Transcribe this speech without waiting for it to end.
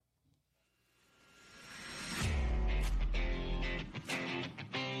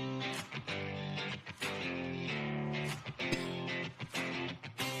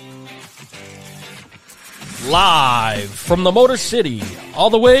Live from the Motor City, all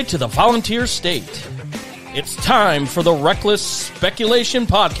the way to the Volunteer State. It's time for the Reckless Speculation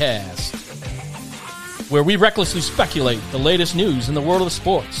Podcast, where we recklessly speculate the latest news in the world of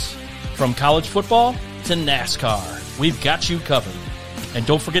sports. From college football to NASCAR, we've got you covered. And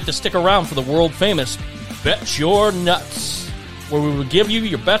don't forget to stick around for the world-famous Bet Your Nuts, where we will give you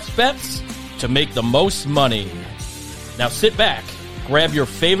your best bets to make the most money. Now sit back, grab your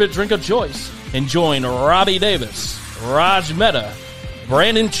favorite drink of choice, and join Robbie Davis, Raj Mehta,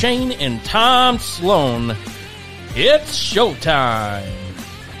 Brandon Chain, and Tom Sloan. It's showtime.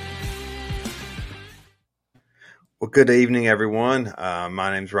 Well, good evening, everyone.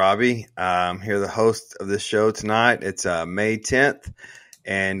 My name's Robbie. I'm here, the host of this show tonight. It's May 10th,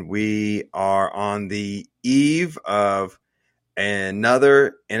 and we are on the eve of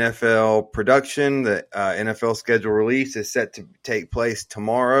another NFL production. The NFL schedule release is set to take place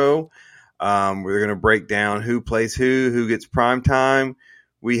tomorrow. We're going to break down who plays who gets prime time.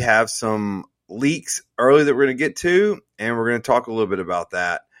 We have some leaks early that we're going to get to, and we're going to talk a little bit about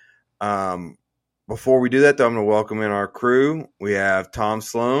that. Before we do that, though, I'm going to welcome in our crew. We have Tom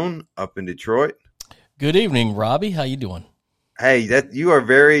Sloan up in Detroit. Good evening, Robbie. How you doing? Hey, you are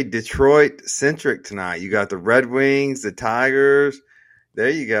very Detroit-centric tonight. You got the Red Wings, the Tigers.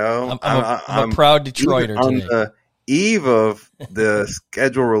 There you go. I'm a proud Detroiter on today. The eve of the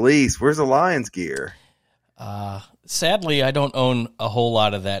schedule release. Where's the Lions gear? Sadly, I don't own a whole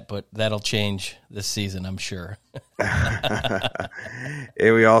lot of that, but that'll change this season, I'm sure. And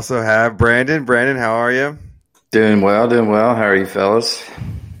we also have Brandon. Brandon, how are you? Doing well. How are you, fellas?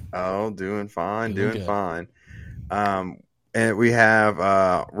 Oh, doing fine. Doing Doing good. fine. And we have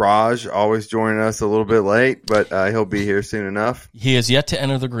Raj always joining us a little bit late, but he'll be here soon enough. He has yet to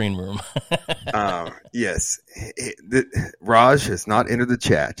enter the green room. Yes. Raj has not entered the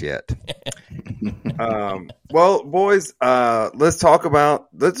chat yet. Well, boys, let's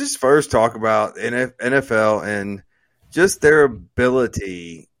just first talk about NFL and just their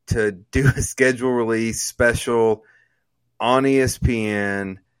ability to do a schedule release special on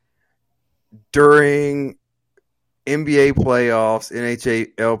ESPN during NBA playoffs,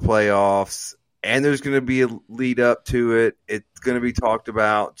 NHL playoffs, and there's going to be a lead up to it. It's going to be talked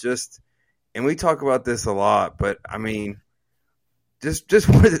about and we talk about this a lot, but I mean, just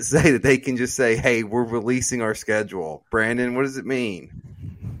what does it say that they can just say, hey, we're releasing our schedule? Brandon, what does it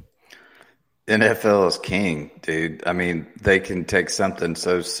mean? NFL is king, dude. I mean, they can take something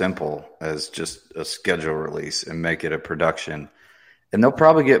so simple as just a schedule release and make it a production. And they'll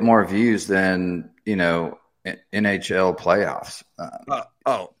probably get more views than, NHL playoffs.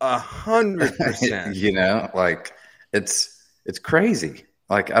 100%. Like it's crazy.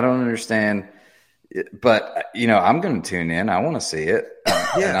 Like, I don't understand, but I'm going to tune in. I want to see it.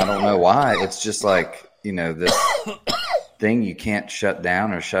 And I don't know why. It's just like, this thing you can't shut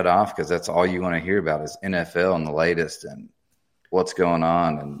down or shut off because that's all you want to hear about is NFL and the latest and what's going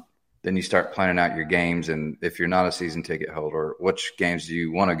on. And then you start planning out your games. And if you're not a season ticket holder, which games do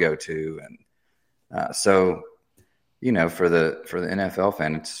you want to go to? And so, for the NFL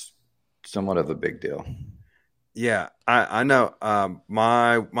fan, it's somewhat of a big deal. Yeah, I know.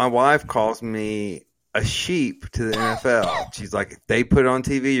 My wife calls me a sheep to the NFL. She's like, if they put it on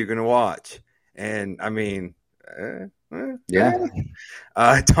TV, you're going to watch. And I mean, yeah.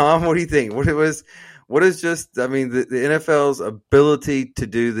 Tom, what do you think? What is the NFL's ability to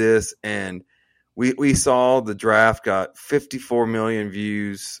do this? And we saw the draft got 54 million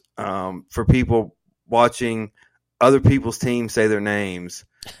views for people watching other people's teams say their names.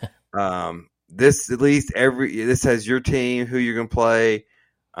 This has your team, who you're going to play.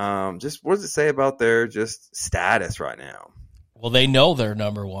 Just what does it say about their just status right now? Well, they know they're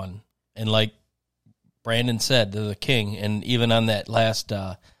number one. And like Brandon said, they're the king. And even on that last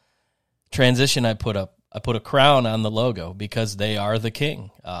transition I put up, I put a crown on the logo because they are the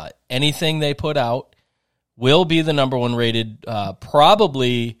king. Anything they put out will be the number one rated,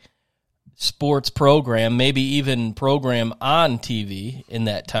 probably sports program, maybe even program on TV in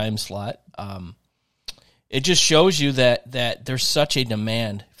that time slot. It just shows you that there's such a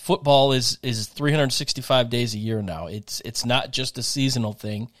demand. Football is 365 days a year now. It's not just a seasonal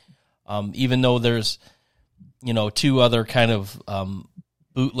thing. Even though there's, two other kind of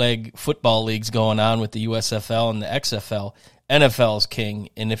bootleg football leagues going on with the USFL and the XFL, NFL is king.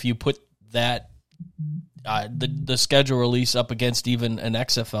 And if you put that the schedule release up against even an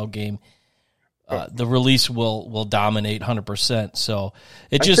XFL game, the release will dominate 100%. So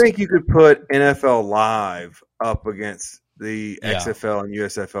I think you could put NFL Live up against the XFL and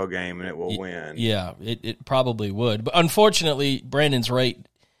USFL game, and it will win. Yeah, it probably would. But unfortunately, Brandon's right.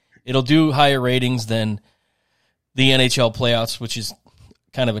 It'll do higher ratings than the NHL playoffs, which is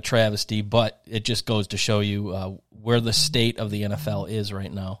kind of a travesty, but it just goes to show you where the state of the NFL is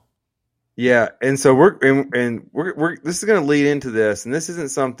right now. Yeah, and so we're this is going to lead into this, and this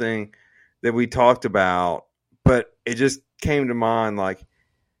isn't something that we talked about, but it just came to mind. Like,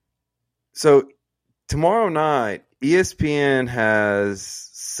 so tomorrow night, ESPN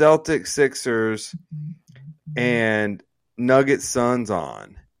has Celtics, Sixers, and Nuggets, Suns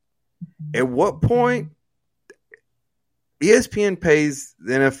on. At what point? ESPN pays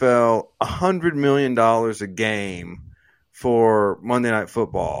the NFL $100 million a game for Monday Night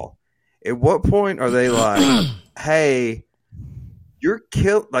Football. At what point are they like, hey, you're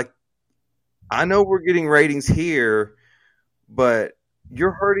killed? Like, I know we're getting ratings here, but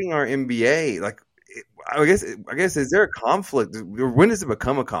you're hurting our NBA. Like, I guess, is there a conflict? When does it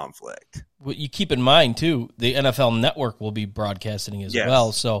become a conflict? Well, you keep in mind, too, the NFL Network will be broadcasting as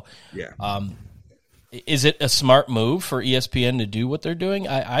well. So, is it a smart move for ESPN to do what they're doing?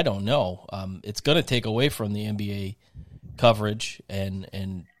 I don't know. It's going to take away from the NBA coverage,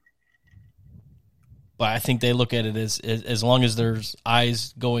 but I think they look at it as long as there's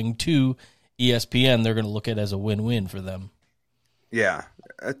eyes going to ESPN, they're going to look at it as a win-win for them. Yeah,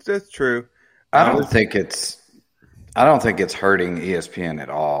 that's true. I don't think it's hurting ESPN at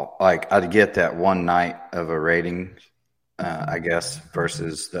all. Like, I'd get that one night of a rating, I guess,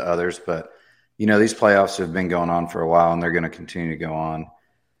 versus the others, but these playoffs have been going on for a while, and they're going to continue to go on.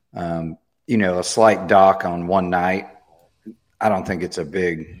 A slight dock on one night, I don't think it's a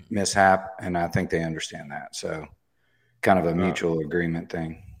big mishap, and I think they understand that. So, kind of a mutual agreement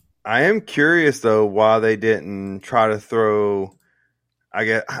thing. I am curious though why they didn't try to throw. I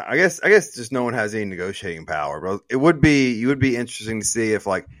guess just no one has any negotiating power, but you would be interesting to see if,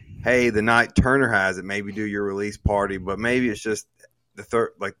 like, hey, the night Turner has it, maybe do your release party, but maybe it's just the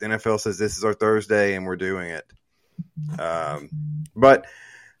NFL says this is our Thursday and we're doing it. But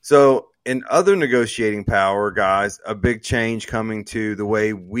so in other negotiating power, guys, a big change coming to the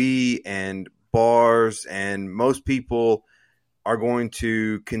way we and bars and most people are going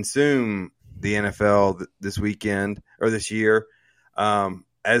to consume the NFL this weekend or this year.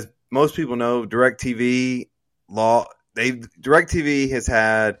 As most people know, DirecTV has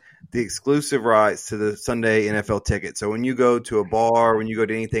had the exclusive rights to the Sunday NFL ticket. So when you go to a bar, when you go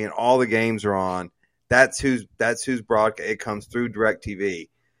to anything, and all the games are on, that's who's broadcast. It comes through DirecTV.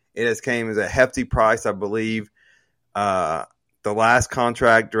 It has came as a hefty price, I believe. The last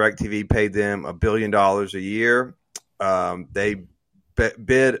contract, DirecTV paid them $1 billion a year. They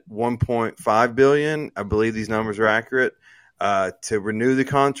bid $1.5 billion. I believe these numbers are accurate. To renew the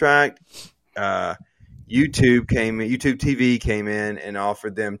contract, YouTube TV came in and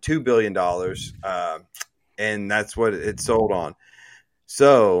offered them $2 billion, and that's what it sold on.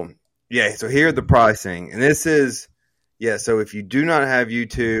 So here are the pricing, and this is so if you do not have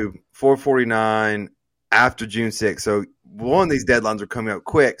YouTube, $449 after June 6th. So one of these deadlines are coming up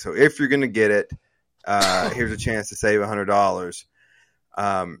quick. So if you're going to get it, here's a chance to save $100.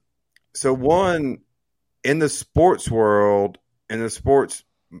 So one, in the sports world, in the sports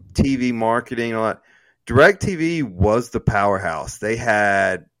TV marketing, all that, DirecTV was the powerhouse. They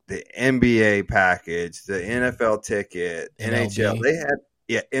had the NBA package, the NFL ticket, MLB. NHL. They had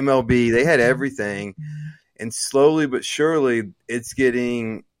MLB. They had everything, and slowly but surely, it's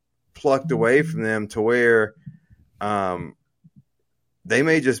getting plucked away from them to where they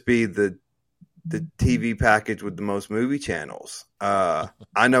may just be the TV package with the most movie channels.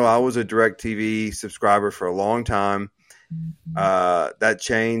 I know I was a DirecTV subscriber for a long time. That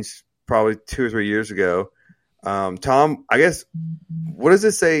changed probably 2 or 3 years ago. Tom, I guess, what does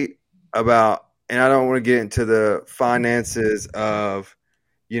it say about, and I don't want to get into the finances of,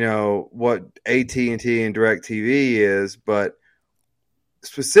 what AT&T and DirecTV is, but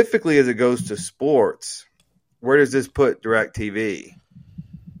specifically as it goes to sports, where does this put DirecTV?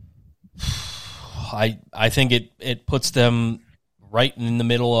 I think it puts them right in the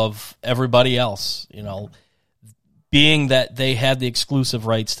middle of everybody else, being that they had the exclusive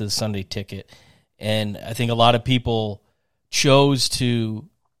rights to the Sunday ticket. And I think a lot of people chose to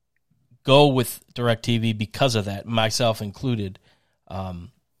go with DirecTV because of that, myself included.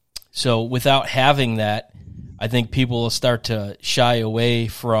 So without having that, I think people will start to shy away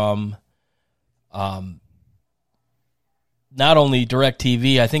from not only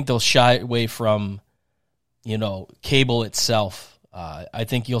DirecTV, I think they'll shy away from, cable itself. I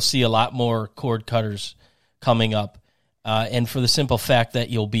think you'll see a lot more cord cutters coming up. And for the simple fact that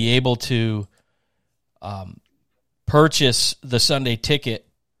you'll be able to purchase the Sunday ticket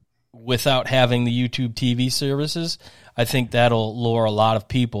without having the YouTube TV services, I think that'll lure a lot of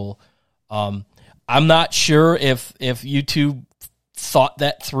people. I'm not sure if YouTube thought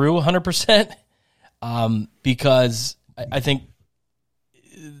that through 100%, because I think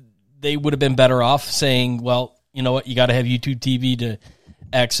they would have been better off saying, well, you know what, you got to have YouTube TV to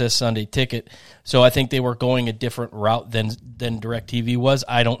access Sunday Ticket. So I think they were going a different route than DirecTV was.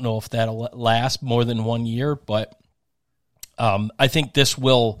 I don't know if that'll last more than 1 year, but I think this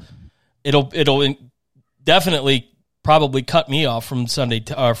it'll definitely probably cut me off from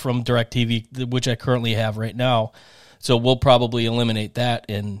from DirecTV, which I currently have right now. So we'll probably eliminate that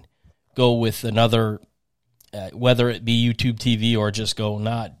and go with another, whether it be YouTube TV or just go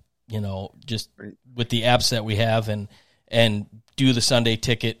not, just with the apps that we have and do the Sunday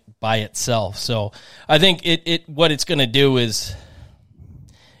Ticket by itself. So I think what it's going to do is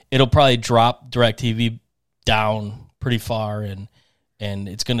it'll probably drop DirecTV down pretty far, and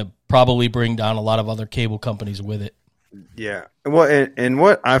it's going to probably bring down a lot of other cable companies with it. Yeah. Well, and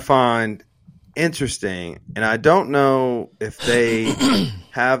what I find interesting, and I don't know if they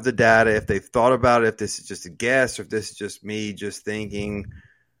have the data, if they've thought about it, if this is just a guess, or if this is just me just thinking.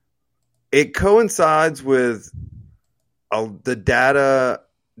 It coincides with the data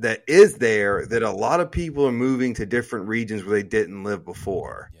that is there that a lot of people are moving to different regions where they didn't live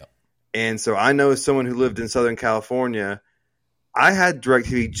before. Yep. And so I know as someone who lived in Southern California, I had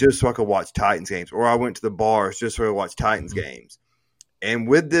DirecTV just so I could watch Titans games, or I went to the bars just so I could watch Titans games. And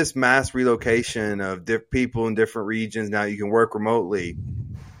with this mass relocation of people in different regions, now you can work remotely.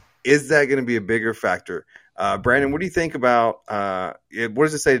 Is that going to be a bigger factor? Brandon, what do you think about what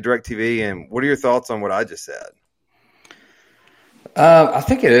does it say to DirecTV, and what are your thoughts on what I just said? I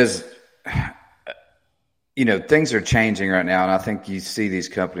think it is, things are changing right now, and I think you see these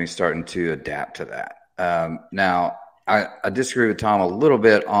companies starting to adapt to that. Now, I disagree with Tom a little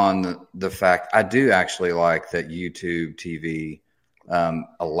bit on the fact I do actually like that YouTube TV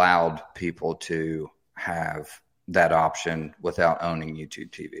allowed people to have that option without owning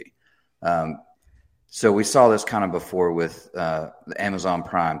YouTube TV. So we saw this kind of before with the Amazon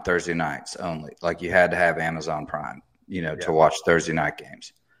Prime Thursday nights only. Like you had to have Amazon Prime, to watch Thursday night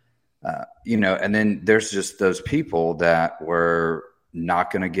games. And then there's just those people that were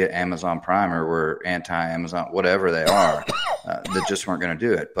not going to get Amazon Prime or were anti-Amazon, whatever they are, that just weren't going to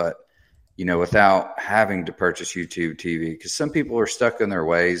do it. But, without having to purchase YouTube TV, because some people are stuck in their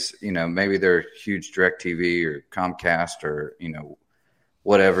ways, maybe they're huge DirecTV or Comcast or,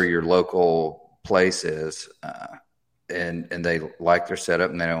 whatever your local place is, and they like their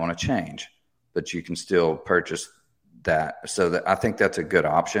setup and they don't want to change, but you can still purchase that. So I think that's a good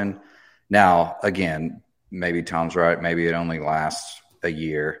option. Now, again, maybe Tom's right. Maybe it only lasts a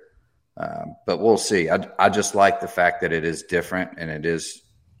year, but we'll see. I just like the fact that it is different and it is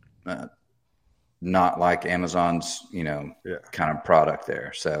not like Amazon's, kind of product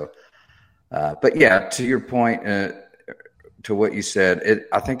there. So, but yeah, to your point, to what you said,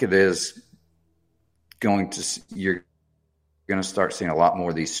 I think it is you're going to start seeing a lot more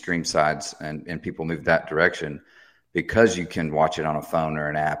of these stream sides and people move that direction because you can watch it on a phone or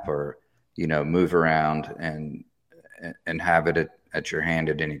an app or, move around and have it at your hand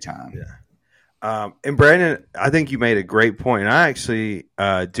at any time. Yeah. And Brandon, I think you made a great point. And I actually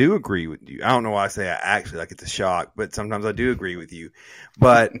do agree with you. I don't know why I say I actually, like it's a shock, but sometimes I do agree with you.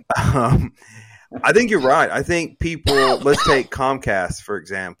 But I think you're right. I think people, let's take Comcast, for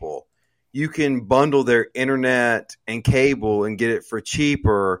example. You can bundle their internet and cable and get it for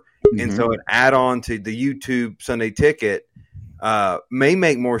cheaper. Mm-hmm. And so an add-on to the YouTube Sunday Ticket may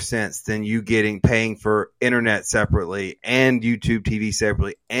make more sense than you paying for internet separately and YouTube TV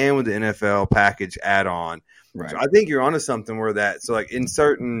separately and with the NFL package add-on. Right. So I think you're onto something where that. So like in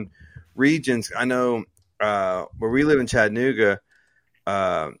certain regions, I know where we live in Chattanooga,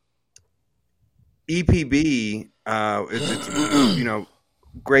 EPB it's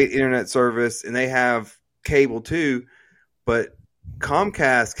great internet service, and they have cable too, but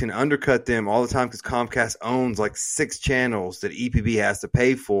Comcast can undercut them all the time because Comcast owns like 6 channels that EPB has to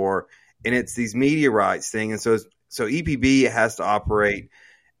pay for, and it's these media rights thing. And so EPB has to operate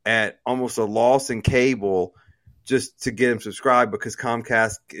at almost a loss in cable just to get them subscribed because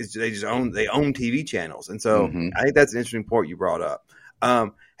Comcast they own TV channels. And so I think that's an interesting point you brought up.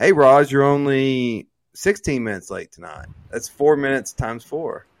 Hey, Raj, you're only 16 minutes late tonight. That's 4 minutes times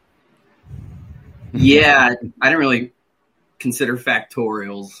 4. Yeah, I didn't really consider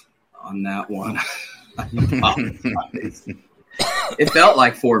factorials on that one. It felt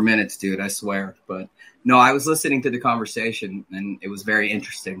like 4 minutes, dude, I swear. But no, I was listening to the conversation, and it was very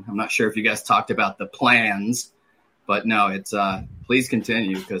interesting. I'm not sure if you guys talked about the plans, but no, it's please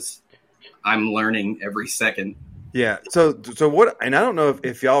continue because I'm learning every second. Yeah. So what? And I don't know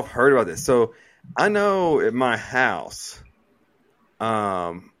if y'all have heard about this. So I know at my house,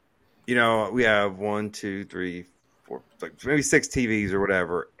 you know, we have 1, 2, 3, 4, like maybe 6 TVs or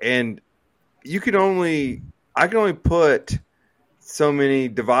whatever, and I can only put so many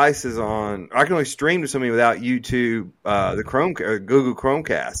devices on. I can only stream to so many without YouTube, the Chrome, Google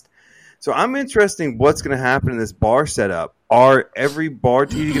Chromecast. So I'm interested in what's going to happen in this bar setup. Are every bar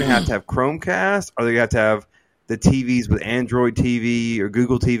TV going to have Chromecast? Are they going to have the TVs with Android TV or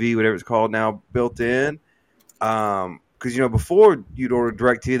Google TV, whatever it's called now, built in? Because, you know, before you'd order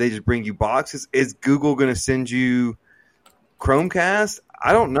DirecTV, they just bring you boxes. Is Google going to send you Chromecast?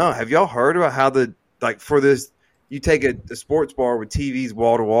 I don't know. Have y'all heard about how for this, you take a sports bar with TVs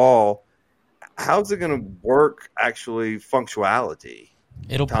wall to wall, how's it going to work actually functionality?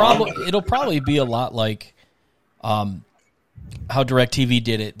 It'll probably be a lot like how DirecTV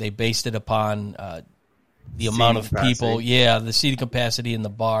did it. They based it upon the amount of people, the seating capacity in the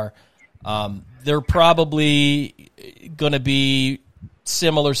bar. They're probably going to be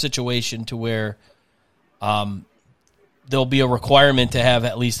similar situation to where there'll be a requirement to have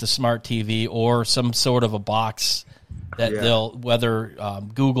at least a smart TV or some sort of a box that whether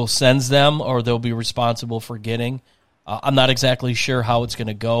Google sends them or they'll be responsible for getting. I'm not exactly sure how it's going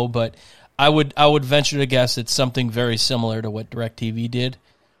to go, but I would venture to guess it's something very similar to what DirecTV did.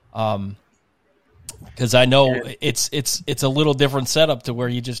 Because I know it's a little different setup to where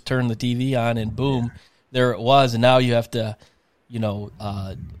you just turn the TV on and boom, there it was, and now you have to, you know,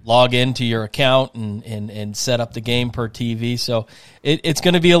 log into your account and set up the game per TV. So it's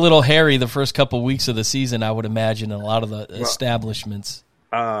going to be a little hairy the first couple of weeks of the season, I would imagine, in a lot of the establishments.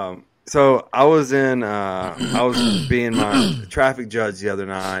 So I was being my traffic judge the other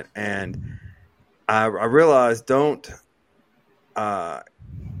night, and I realized don't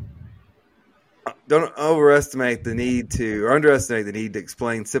underestimate the need to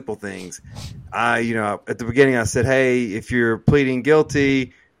explain simple things. At the beginning I said, hey, if you're pleading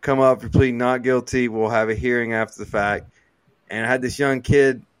guilty, come up. If you're pleading not guilty, we'll have a hearing after the fact. And I had this young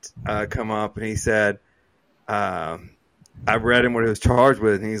kid come up, and he said, I read him what he was charged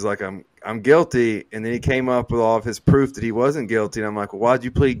with, and he's like, I'm guilty. And then he came up with all of his proof that he wasn't guilty. And I'm like, well, why'd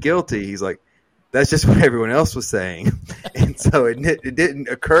you plead guilty? He's like, that's just what everyone else was saying. And so it didn't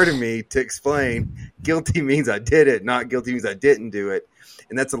occur to me to explain guilty means I did it, not guilty means I didn't do it.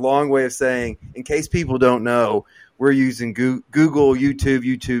 And that's a long way of saying, in case people don't know, we're using Google,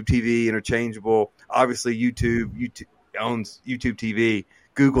 YouTube TV, interchangeable. Obviously, YouTube owns YouTube TV.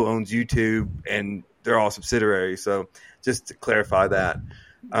 Google owns YouTube, and they're all subsidiaries. So just to clarify that.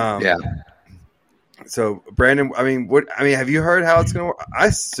 So Brandon, have you heard how it's going to work? I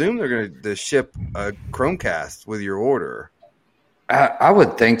assume they're going to ship a Chromecast with your order. I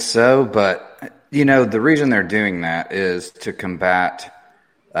would think so, but you know, the reason they're doing that is to combat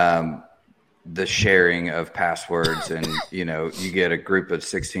the sharing of passwords, and you know, you get a group of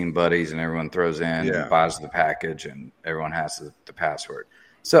 16 buddies and everyone throws in and buys the package and everyone has the password.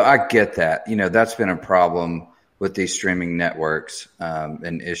 So I get that. You know, that's been a problem with these streaming networks,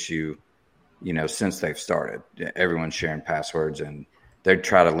 an issue, you know, since they've started. Everyone's sharing passwords, and they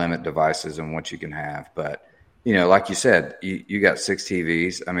try to limit devices and what you can have. But, you know, like you said, you got 6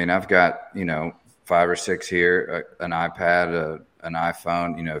 TVs. I mean, I've got, you know, 5 or 6 here, an iPad, an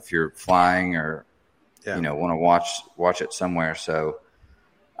iPhone, you know, if you're flying or, you know, want to watch it somewhere. So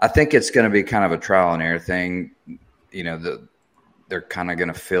I think it's going to be kind of a trial and error thing. You know, they're kind of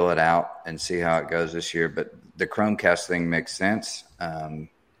going to fill it out and see how it goes this year. But the Chromecast thing makes sense.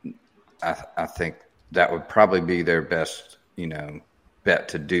 I think that would probably be their best, you know, bet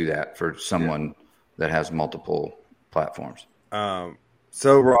to do that for someone that has multiple platforms.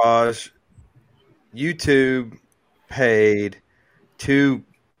 So Raj, YouTube paid $2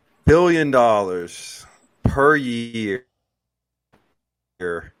 billion per year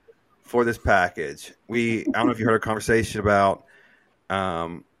for this package. I don't know if you heard a conversation about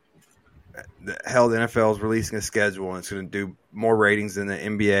the NFL is releasing a schedule, and it's going to do more ratings than the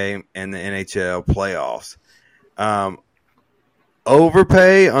NBA and the NHL playoffs.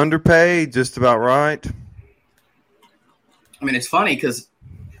 Overpay, underpay, just about right? I mean, it's funny because,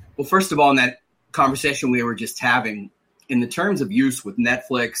 well, first of all, in that conversation we were just having, in the terms of use with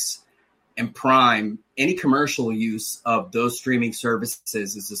Netflix and Prime, any commercial use of those streaming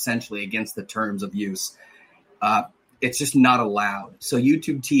services is essentially against the terms of use. It's just not allowed. So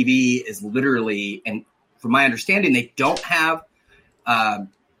YouTube TV is literally, and from my understanding, they don't have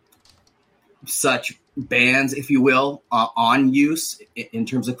such bans, if you will, on use in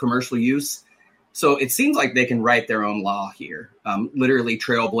terms of commercial use. So it seems like they can write their own law here, literally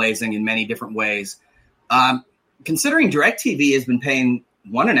trailblazing in many different ways. Considering DirecTV has been paying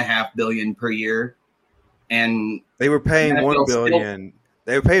 1.5 billion per year, and they were paying NFL 1 billion.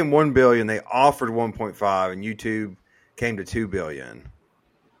 They were paying 1 billion. They offered 1.5, and YouTube came to 2 billion.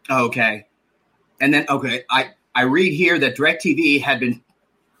 Okay, and then I read here that DirecTV had been.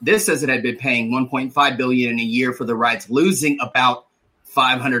 This says it had been paying 1.5 billion a year for the rights, losing about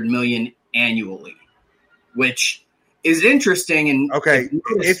 500 million annually, which is interesting. And okay,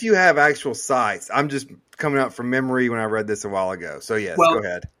 if you have actual sites, I'm just coming up from memory when I read this a while ago. So yes, go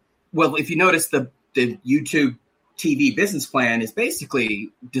ahead. Well, if you notice, the YouTube TV business plan is basically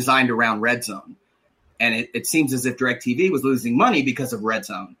designed around Red Zone, and it seems as if DirecTV was losing money because of Red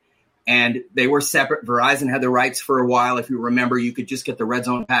Zone. And they were separate. Verizon had the rights for a while. If you remember, you could just get the Red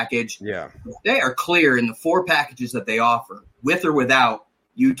Zone package. Yeah. They are clear in the 4 packages that they offer, with or without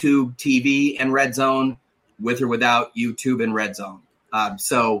YouTube TV and Red Zone, with or without YouTube and Red Zone.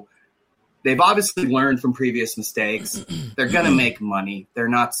 So they've obviously learned from previous mistakes. They're going to make money. They're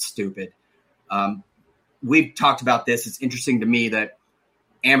not stupid. We've talked about this. It's interesting to me that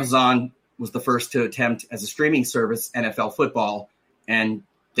Amazon was the first to attempt as a streaming service NFL football, and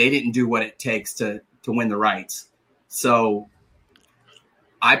they didn't do what it takes to win the rights. So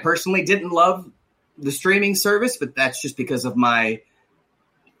I personally didn't love the streaming service, but that's just because of my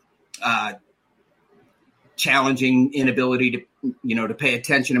challenging inability to pay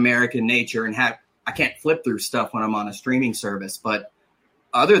attention to American nature, and I can't flip through stuff when I'm on a streaming service. But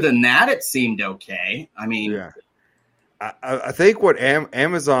other than that, it seemed okay. I mean, yeah. I think what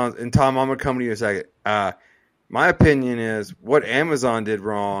Amazon, and Tom, I'm going to come to you in a second. My opinion is what Amazon did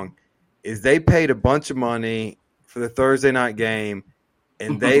wrong is they paid a bunch of money for the Thursday night game,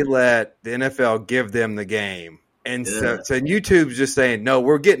 and they let the NFL give them the game. And so YouTube's just saying, no,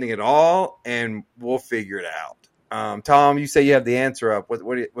 we're getting it all, and we'll figure it out. Tom, you say you have the answer up.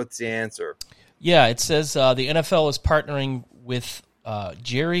 What's the answer? Yeah, it says the NFL is partnering with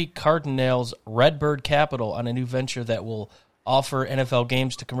Jerry Cardinale's Redbird Capital on a new venture that will offer NFL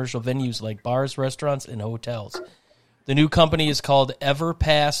games to commercial venues like bars, restaurants, and hotels. The new company is called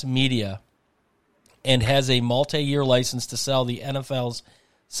Everpass Media and has a multi-year license to sell the NFL's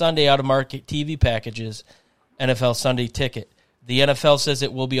Sunday out-of-market TV packages, NFL Sunday Ticket. The NFL says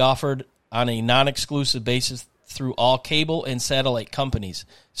it will be offered on a non-exclusive basis through all cable and satellite companies.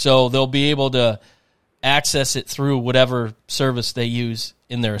 So they'll be able to access it through whatever service they use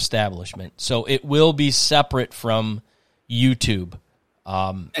in their establishment. So it will be separate from YouTube.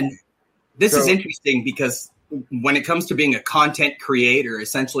 And this is interesting because when it comes to being a content creator,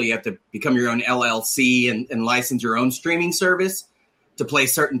 essentially you have to become your own LLC and license your own streaming service to play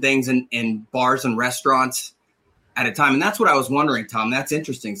certain things in bars and restaurants at a time. And that's what I was wondering, Tom. That's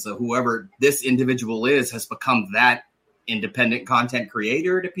interesting. So whoever this individual is has become that independent content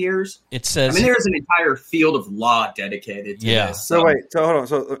creator, it appears. It says, there's an entire field of law dedicated to this. So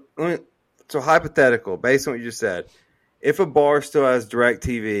hold on. So hypothetical, based on what you just said, if a bar still has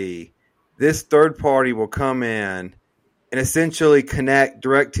DirecTV, this third party will come in and essentially connect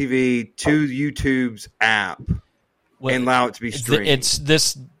DirecTV to YouTube's app and allow it to be streamed.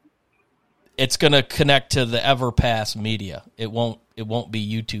 It's going to connect to the Everpass Media. It won't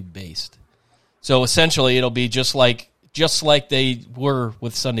be YouTube based. So essentially, it'll be just like they were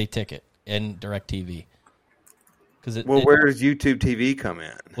with Sunday Ticket and DirecTV. Where does YouTube TV come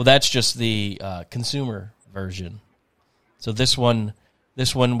in? Well, that's just the consumer version. So this one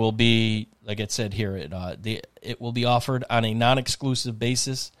will be, like it said here, it will be offered on a non-exclusive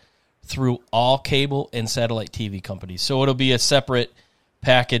basis through all cable and satellite TV companies. So it'll be a separate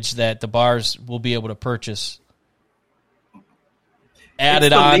package that the bars will be able to purchase.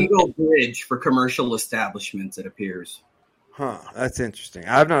 Added on. It's the legal bridge for commercial establishments, it appears. Huh, that's interesting.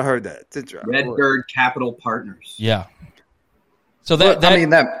 I've not heard that. It's interesting. Redbird Capital Partners. Yeah. So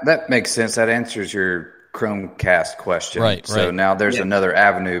that makes sense. That answers your Chromecast question. Right. So now there's another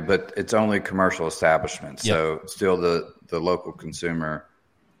avenue, but it's only commercial establishments. Yep. So still the local consumer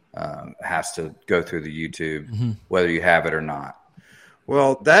has to go through the YouTube, whether you have it or not.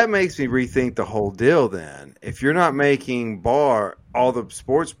 Well, that makes me rethink the whole deal then. If you're not making all the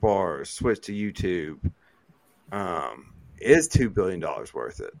sports bars switch to YouTube, is $2 billion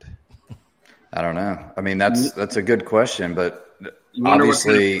worth it? I don't know. I mean, that's a good question, but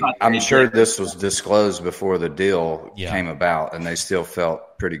obviously, I'm sure this was disclosed before the deal came about, and they still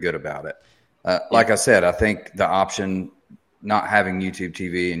felt pretty good about it. Like I said, I think the option not having YouTube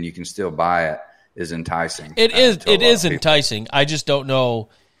TV and you can still buy it is enticing. It is enticing. I just don't know.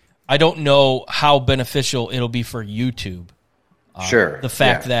 I don't know how beneficial it'll be for YouTube. Sure. The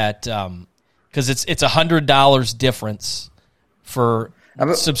fact that because it's $100 difference for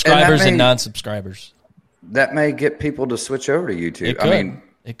subscribers and non-subscribers. that may get people to switch over to YouTube. It could. I mean,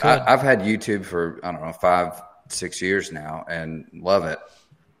 it could. I've had YouTube for, I don't know, 5-6 years now and love it.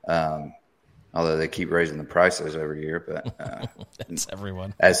 Although they keep raising the prices every year, but That's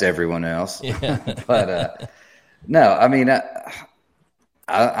everyone. as everyone else. Yeah. But no, I mean,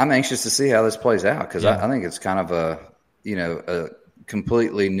 I'm anxious to see how this plays out because Yeah. I think it's kind of a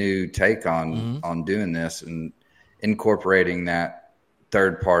completely new take on doing this and incorporating that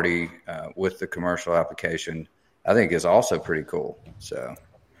third party with the commercial application. I think is also pretty cool. So,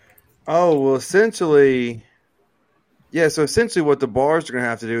 essentially. Yeah, so essentially what the bars are going to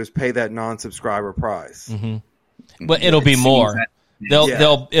have to do is pay that non-subscriber price. Mm-hmm. But it'll be more.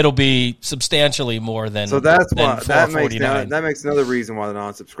 It'll be substantially more than. So that's than why that makes another reason why the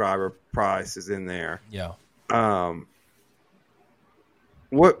non-subscriber price is in there. Yeah.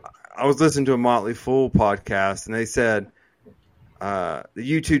 What I was listening to a Motley Fool podcast, and they said the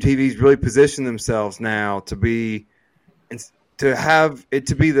YouTube TVs really position themselves now to have it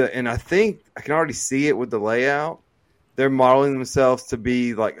to be and I think I can already see it with the layout. They're modeling themselves to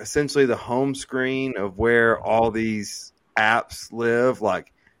be like essentially the home screen of where all these apps live,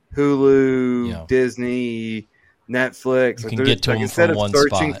 like Hulu, Disney, Netflix. You can get to them instead from of one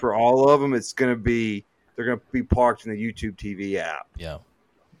searching spot. for all of them, they're going to be parked in the YouTube TV app. Yeah.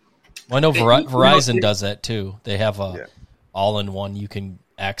 Well, I know Verizon does that too. They have a all-in-one you can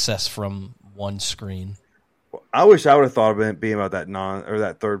access from one screen. Well, I wish I would have thought of it being about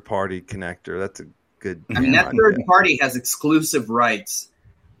that third-party connector. That's a good. I mean, that third party has exclusive rights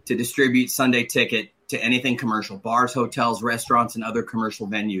to distribute Sunday Ticket to anything commercial, bars, hotels, restaurants, and other commercial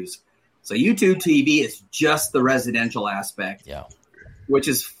venues. So YouTube TV is just the residential aspect, which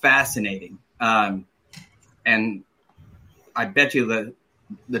is fascinating. And I bet you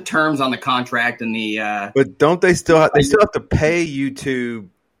the terms on the contract and the but don't they still have to pay YouTube?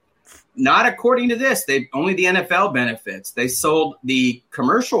 Not according to this. Only the NFL benefits. They sold the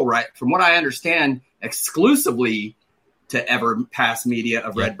commercial right, from what I understand, exclusively to Everpass Media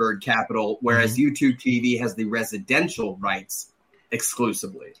of Redbird Capital, whereas YouTube TV has the residential rights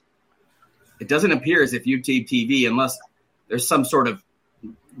exclusively. It doesn't appear as if YouTube TV, unless there's some sort of,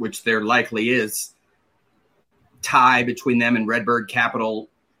 which there likely is, tie between them and Redbird Capital,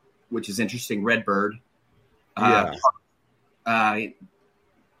 which is interesting. Redbird.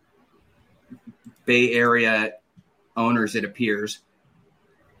 Bay Area owners, it appears.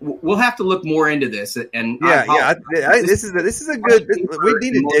 We'll have to look more into this. And this is a good. We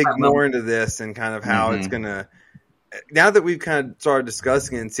need to dig more into this and kind of how it's going to. Now that we've kind of started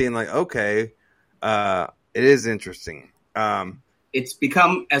discussing it and seeing, like, okay, it is interesting. It's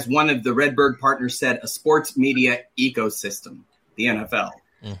become, as one of the Redbird partners said, a sports media ecosystem. The NFL.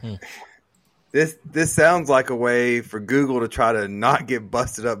 Mm-hmm. This sounds like a way for Google to try to not get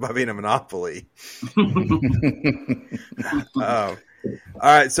busted up by being a monopoly. All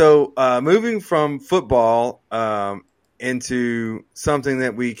right, so moving from football into something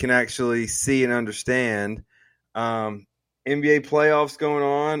that we can actually see and understand, NBA playoffs going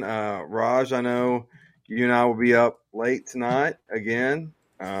on. Raj, I know you and I will be up late tonight again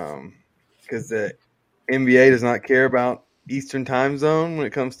because the NBA does not care about Eastern time zone when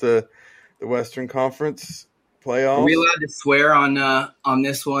it comes to the Western Conference playoffs. Are we allowed to swear on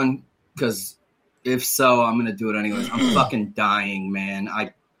this one? Because if so, I'm going to do it anyways. I'm fucking dying, man.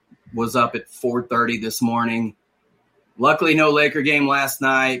 I was up at 4:30 this morning. Luckily, no Laker game last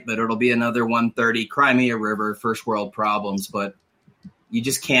night, but it'll be another 1:30. Cry me a river, first world problems. But you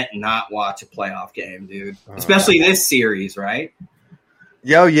just can't not watch a playoff game, dude. Especially this series, right?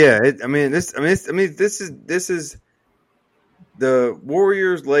 Yeah. This is the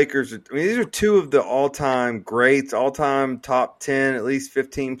Warriors, Lakers. I mean, these are two of the all-time greats, all-time top 10, at least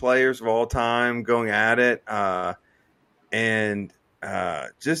 15 players of all time going at it. And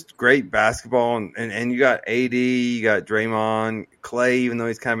just great basketball. And you got AD, you got Draymond, Clay, even though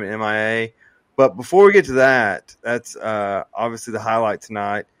he's kind of an MIA. But before we get to that, that's obviously the highlight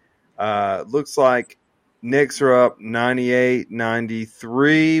tonight. Looks like Knicks are up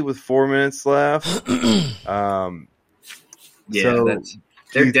 98-93 with 4 minutes left. They're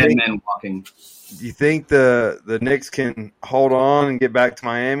dead men walking. Do you think the Knicks can hold on and get back to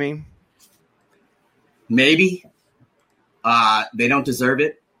Miami? Maybe. They don't deserve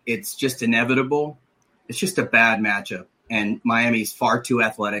it. It's just inevitable. It's just a bad matchup. And Miami's far too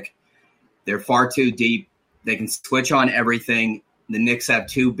athletic. They're far too deep. They can switch on everything. The Knicks have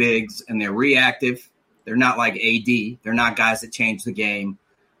two bigs, and they're reactive. They're not like AD. They're not guys that change the game.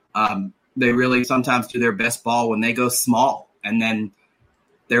 They really sometimes do their best ball when they go small. And then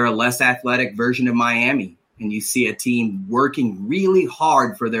they're a less athletic version of Miami. And you see a team working really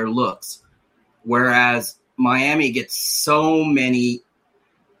hard for their looks. whereas Miami gets so many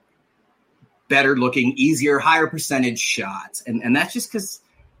better looking, easier, higher percentage shots. And that's just because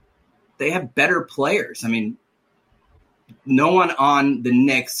they have better players. I mean, no one on the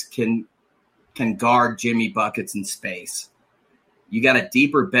Knicks can guard Jimmy buckets in space. You got a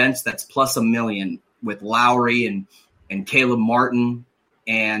deeper bench that's plus $1 million with Lowry and Caleb Martin.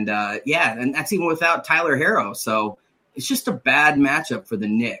 And and that's even without Tyler Herro. So it's just a bad matchup for the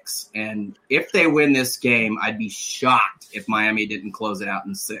Knicks. And if they win this game, I'd be shocked if Miami didn't close it out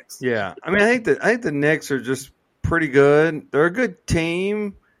in 6. Yeah. I mean, I think the Knicks are just pretty good. They're a good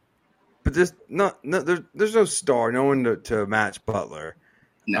team, but there's no star, no one to match Butler.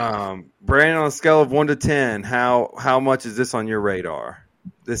 No. Brandon, on a scale of 1 to 10, how much is this on your radar,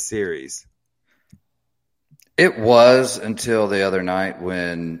 this series? It was until the other night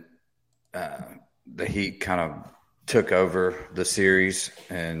when the Heat kind of took over the series,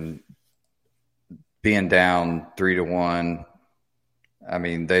 and being down 3-1. I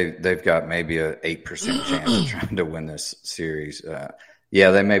mean, they've got maybe a 8% chance of trying to win this series.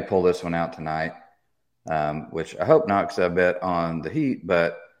 They may pull this one out tonight, which I hope not, because I bet on the Heat.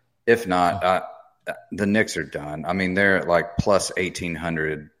 But if not, the Knicks are done. I mean, they're at like plus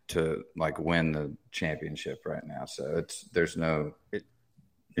 1,800 to like win the championship right now. So there's no. It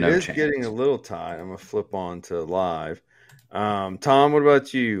is chance. Getting a little tight. I'm gonna flip on to live. Tom, what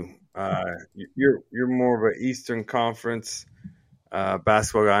about you? You're more of an Eastern Conference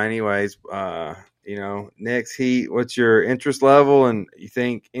basketball guy, anyways. Knicks, Heat. What's your interest level, and you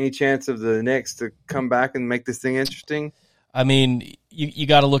think any chance of the Knicks to come back and make this thing interesting? I mean, you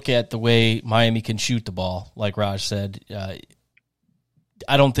got to look at the way Miami can shoot the ball, like Raj said.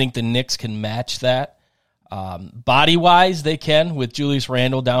 I don't think the Knicks can match that. Body-wise, they can with Julius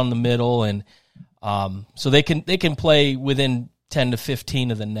Randle down the middle, and so they can play within 10 to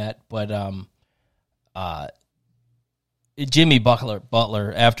 15 of the net. But Jimmy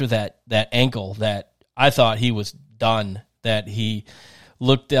Butler, after that ankle, that I thought he was done, that he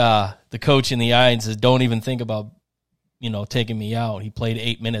looked the coach in the eye and says, "Don't even think about taking me out." He played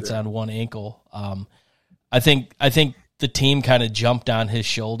 8 minutes on one ankle. I think the team kind of jumped on his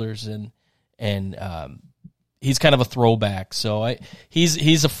shoulders, and he's kind of a throwback. So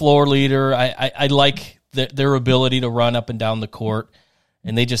he's a floor leader. I like their ability to run up and down the court,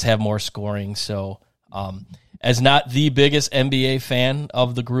 and they just have more scoring. So as not the biggest NBA fan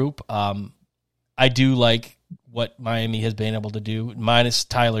of the group, I do like what Miami has been able to do, minus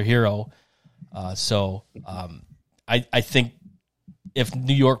Tyler Herro. I think if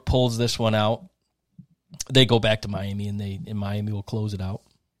New York pulls this one out, they go back to Miami, and Miami will close it out.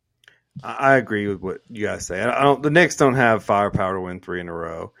 I agree with what you guys say. The Knicks don't have firepower to win 3 in a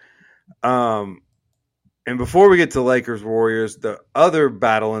row. And before we get to Lakers Warriors, the other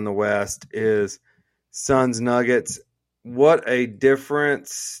battle in the West is Suns Nuggets. What a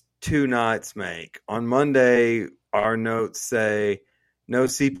difference 2 nights make. On Monday, our notes say no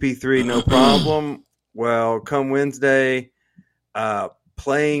CP3, no problem. Well, come Wednesday,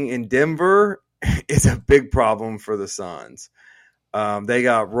 playing in Denver is a big problem for the Suns. They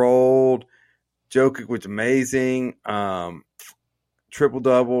got rolled. Jokic was amazing.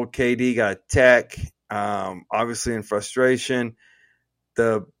 Triple-double. KD got a tech, obviously in frustration.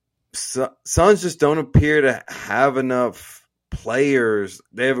 The Suns just don't appear to have enough players.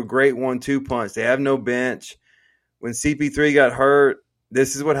 They have a great 1-2 punch. They have no bench. When CP3 got hurt,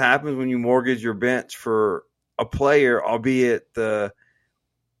 this is what happens when you mortgage your bench for a player, albeit the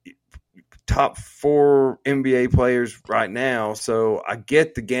top 4 NBA players right now. So I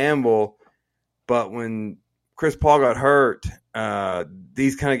get the gamble, but when Chris Paul got hurt,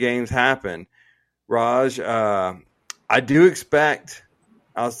 these kind of games happen. Raj, I do expect,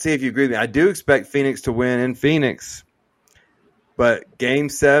 I'll see if you agree with me, I do expect Phoenix to win in Phoenix, but Game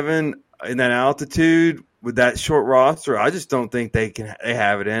 7 in that altitude with that short roster, I just don't think they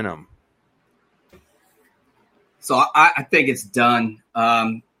have it in them. So I think it's done.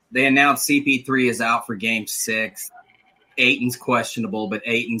 They announced CP3 is out for Game 6. Ayton's questionable, but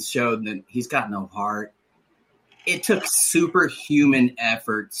Ayton showed that he's got no heart. It took superhuman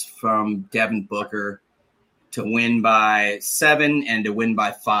efforts from Devin Booker to win by 7 and to win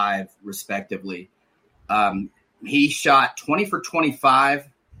by 5, respectively. He shot 20 for 25,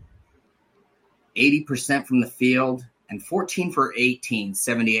 80% from the field, and 14 for 18,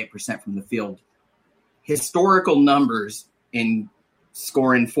 78% from the field. Historical numbers in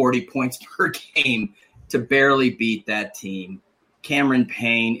scoring 40 points per game to barely beat that team. Cameron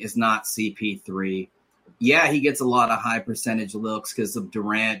Payne is not CP3. Yeah, he gets a lot of high percentage looks because of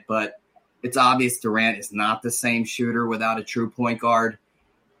Durant, but it's obvious Durant is not the same shooter without a true point guard.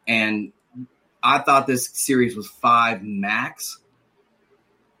 And I thought this series was 5 max.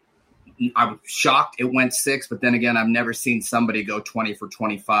 I was shocked it went 6, but then again, I've never seen somebody go 20 for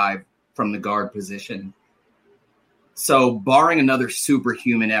 25 from the guard position. So barring another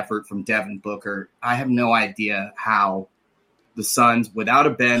superhuman effort from Devin Booker, I have no idea how the Suns, without a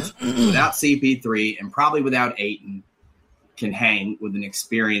bench, without CP3, and probably without Ayton, can hang with an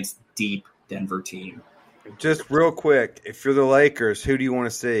experienced, deep Denver team. Just real quick, if you're the Lakers, who do you want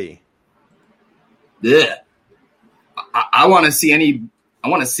to see? Yeah, I want to see I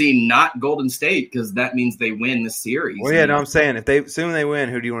want to see not Golden State because that means they win the series. Well, yeah, no, I'm saying if they win,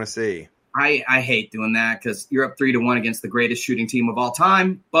 who do you want to see? I hate doing that because you're up 3-1 against the greatest shooting team of all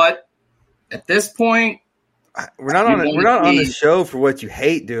time. But at this point, we're not on the show for what you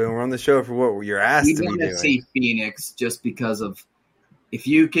hate doing. We're on the show for what you're asked to be doing. We want to see Phoenix just because of if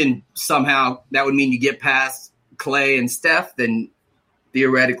you can somehow that would mean you get past Clay and Steph, then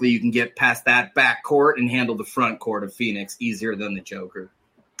theoretically you can get past that backcourt and handle the front court of Phoenix easier than the Joker.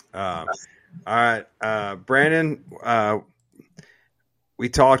 All right, Brandon. We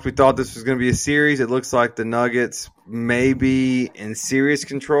thought this was going to be a series. It looks like the Nuggets may be in serious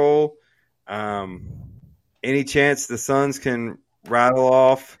control. Any chance the Suns can rattle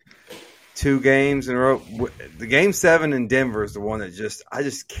off 2 games in a row? The Game 7 in Denver is the one that I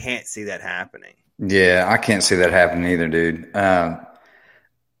just can't see that happening. Yeah, I can't see that happening either, dude.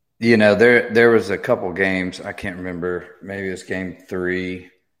 There was a couple games, I can't remember, maybe it was Game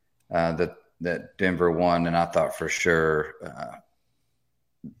 3 that Denver won, and I thought for sure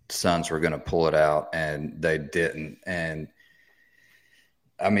Suns were going to pull it out, and they didn't. And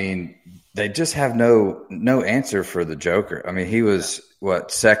I mean, they just have no answer for the Joker. I mean, he was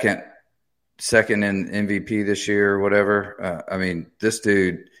second in MVP this year or whatever. I mean, this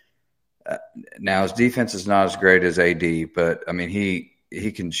dude. Now his defense is not as great as AD, but I mean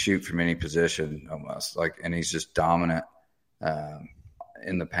he can shoot from any position almost, and he's just dominant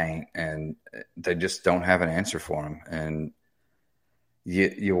in the paint, and they just don't have an answer for him. And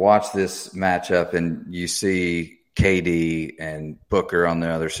you watch this matchup and you see KD and Booker on the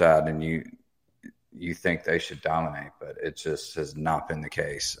other side, and you think they should dominate, but it just has not been the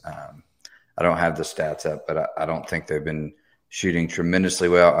case. I don't have the stats up, but I don't think they've been shooting tremendously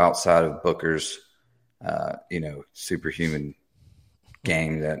well outside of Booker's, superhuman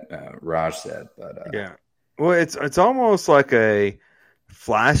game that Raj said. But yeah, well, it's almost like a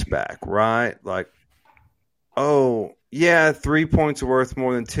flashback, right? Like, oh yeah, 3 points are worth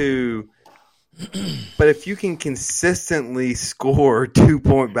more than 2. But if you can consistently score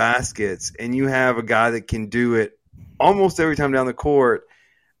 2-point baskets and you have a guy that can do it almost every time down the court,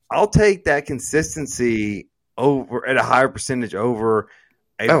 I'll take that consistency over at a higher percentage over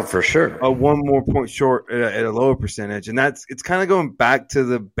for sure a 1 more point short at a lower percentage. And it's kind of going back to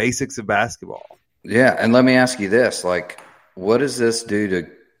the basics of basketball. Yeah. And let me ask you this, what does this do to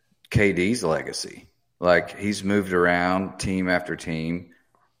KD's legacy? He's moved around team after team,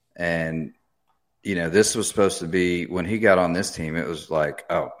 and this was supposed to be when he got on this team. It was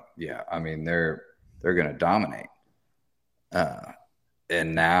oh yeah, I mean they're going to dominate.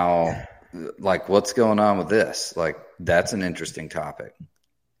 And now, what's going on with this? That's an interesting topic.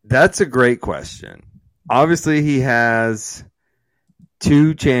 That's a great question. Obviously, he has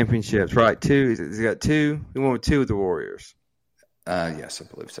 2 championships, right? 2. He's got 2. He won with 2 with the Warriors. Yes,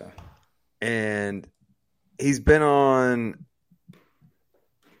 I believe so. And he's been on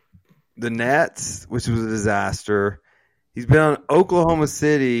the Nets, which was a disaster. He's been on Oklahoma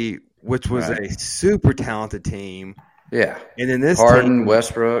City, which was a super talented team. Yeah. And then this Harden, team,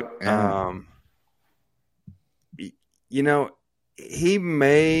 Westbrook. He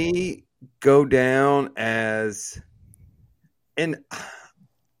may go down as, and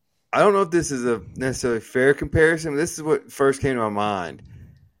I don't know if this is a necessarily fair comparison, but this is what first came to my mind.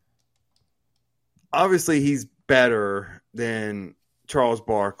 Obviously, he's better than Charles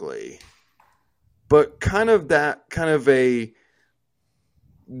Barkley, but kind of a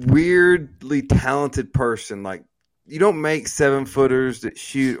weirdly talented person. You don't make 7-footers that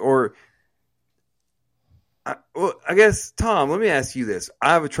shoot, or I guess, Tom, let me ask you this.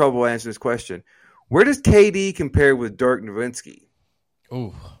 I have trouble answering this question. Where does KD compare with Dirk Nowitzki?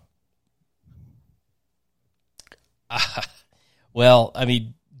 Ooh. Well, I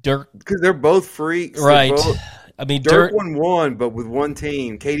mean, Dirk, because they're both freaks, right? I mean, Dirk won 1, but with one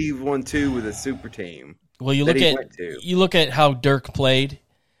team. KD won 2 with a super team. Well, you look at how Dirk played.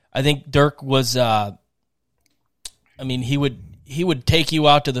 I think Dirk was. He would take you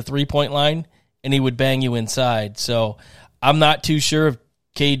out to the 3-point line and he would bang you inside. So I'm not too sure if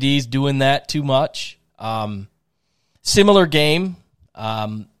KD's doing that too much. Similar game,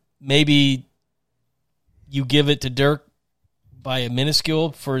 maybe you give it to Dirk by a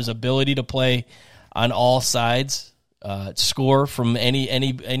minuscule for his ability to play on all sides, score from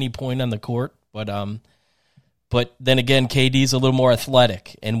any point on the court. But then again, KD's a little more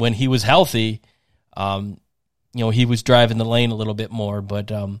athletic, and when he was healthy, he was driving the lane a little bit more.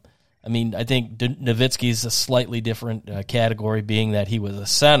 But I think Nowitzki's a slightly different category, being that he was a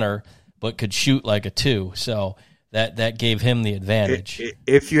center but could shoot like a 2. So that gave him the advantage.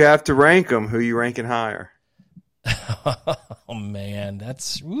 If you have to rank them, who are you ranking higher? Oh man,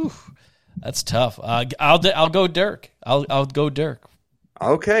 that's tough. I'll go Dirk. I'll go Dirk.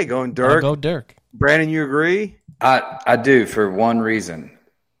 Okay, going Dirk. I'll go Dirk. Brandon, you agree? I do, for one reason.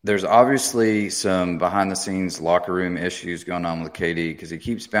 There's obviously some behind-the-scenes locker room issues going on with KD because he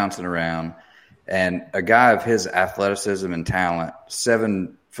keeps bouncing around. And a guy of his athleticism and talent,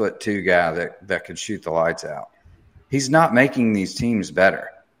 7'2" guy that could shoot the lights out, he's not making these teams better.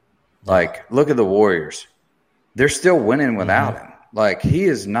 Like, look at the Warriors. They're still winning without him. Like, he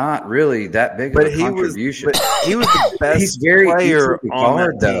is not really that big of a contribution. He was the best He's very player easy to on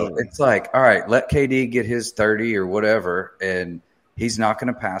guard, that though. team. It's like, all right, let KD get his 30 or whatever, and he's not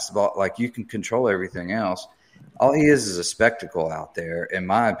going to pass the ball. Like, you can control everything else. All he is a spectacle out there, in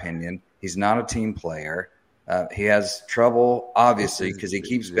my opinion. He's not a team player. He has trouble, obviously, because he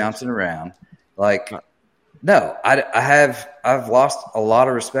keeps bouncing around. Like, no, I've lost a lot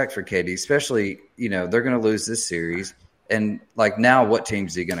of respect for KD, especially, they're going to lose this series. And, like, now what team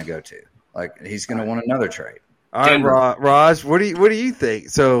is he going to go to? Like, he's going to want another trade. All right, Raj, what do you think?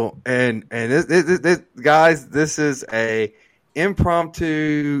 So, and this, guys, this is a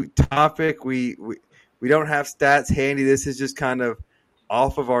impromptu topic. We don't have stats handy. This is just kind of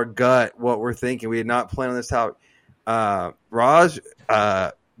off of our gut what we're thinking. We had not planned on this topic. Raj,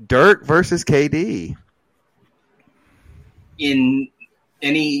 Dirk versus KD. In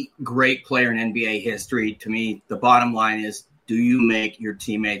any great player in NBA history, to me, the bottom line is, do you make your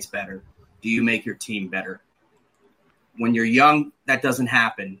teammates better? Do you make your team better? When you're young, that doesn't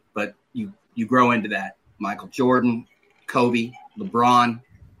happen, but you grow into that. Michael Jordan, Kobe, LeBron,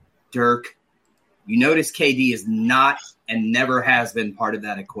 Dirk. You notice KD is not and never has been part of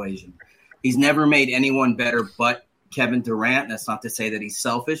that equation. He's never made anyone better but Kevin Durant. That's not to say that he's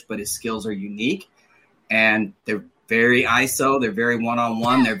selfish, but his skills are unique, and they're very ISO. They're very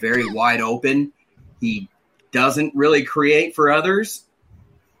one-on-one. They're very wide open. He doesn't really create for others.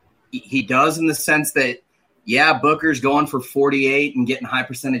 He does in the sense that, yeah, Booker's going for 48 and getting high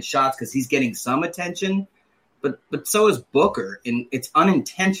percentage shots because he's getting some attention, but so is Booker, and it's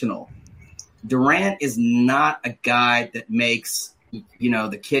unintentional. Durant is not a guy that makes,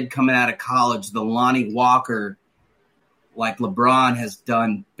 the kid coming out of college, the Lonnie Walker, like LeBron has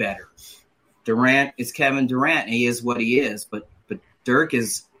done better. Durant is Kevin Durant. He is what he is, but Dirk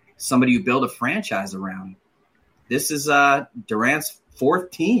is somebody you build a franchise around. This is Durant's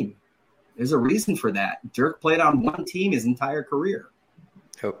 4th team. There's a reason for that. Dirk played on one team his entire career.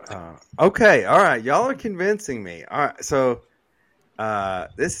 Okay, all right. Y'all are convincing me. All right, so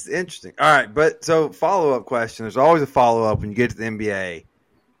this is interesting. All right, but so follow-up question. There's always a follow-up when you get to the NBA.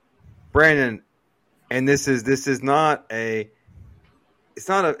 Brandon, and this is not a – it's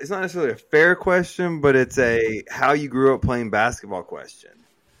not necessarily a fair question, but it's a how you grew up playing basketball question.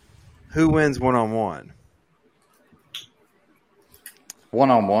 Who wins one-on-one?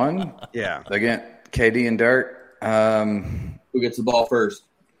 One-on-one? Yeah. Again, KD and Dirk. Who gets the ball first?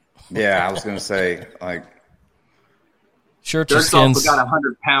 Yeah, I was going to say, like, Shirts or Dirk's also skins. got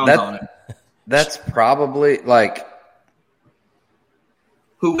 100 pounds on it. that's probably, like,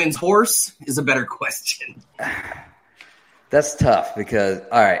 Who wins horse is a better question. that's tough because,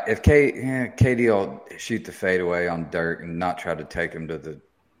 all right, if KD will shoot the fadeaway on Dirk and not try to take him to the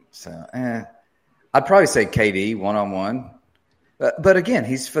I'd probably say KD one-on-one. But again,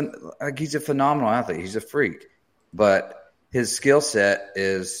 he's a phenomenal athlete. He's a freak. But his skill set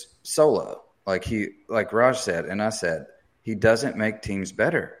is solo. Like Raj said, and I said, he doesn't make teams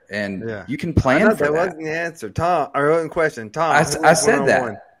better. And you can plan for that. That wasn't the answer. Tom, or wasn't question. Tom, I said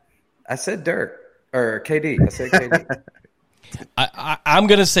that. I said Dirk or KD. I said KD. I'm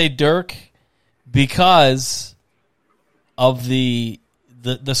going to say Dirk because of the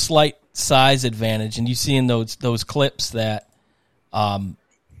slight size advantage, and you see in those clips that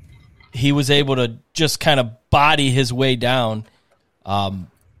he was able to just kind of body his way down, and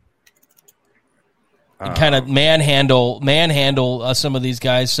kind of manhandle some of these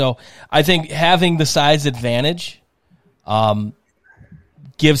guys. So I think having the size advantage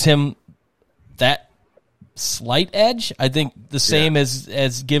gives him that slight edge. I think the same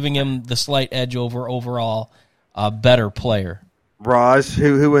as giving him the slight edge over overall better player. Raj,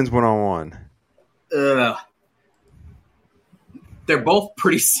 who wins one-on-one? they're both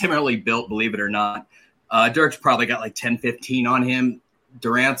pretty similarly built, believe it or not. Dirk's probably got like 10, 15 on him.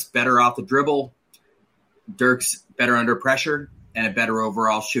 Durant's better off the dribble. Dirk's better under pressure and a better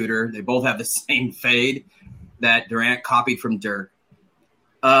overall shooter. They both have the same fade that Durant copied from Dirk.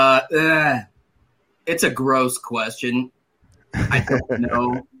 It's a gross question. I don't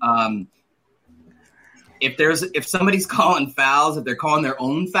know. If somebody's calling fouls, if they're calling their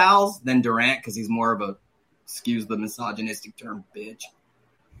own fouls, then Durant, because he's more of a, excuse the misogynistic term, bitch.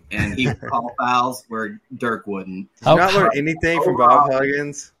 And he would call fouls where Dirk wouldn't. Did you not learn anything from Bob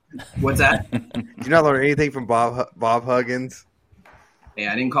Huggins? What's that? Did you not learn anything from Bob Huggins? Hey,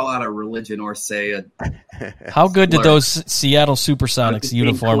 I didn't call out a religion or say a. How good did those Seattle Supersonics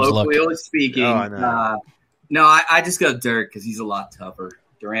uniforms look? Colloquially speaking, no, I just go Dirk because he's a lot tougher.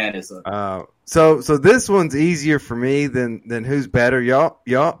 Durant is a. So this one's easier for me than who's better,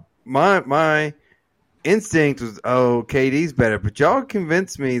 y'all. My instinct was, KD's better, but y'all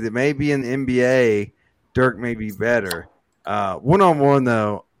convinced me that maybe in the NBA, Dirk may be better. 1-on-1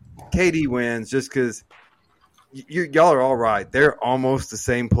 though, KD wins just because y'all are all right. They're almost the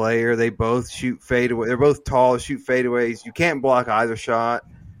same player. They both shoot fadeaway. They're both tall, shoot fadeaways. You can't block either shot.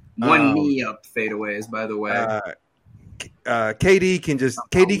 One knee up fadeaways, by the way. KD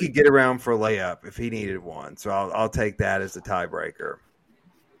could get around for a layup if he needed one. So I'll take that as a tiebreaker.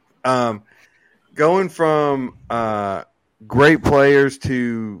 Going from great players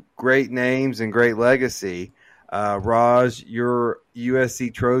to great names and great legacy, Raj, your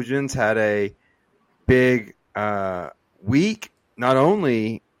USC Trojans had a big week. Not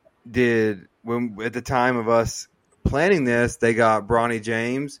only at the time of us planning this, they got Bronny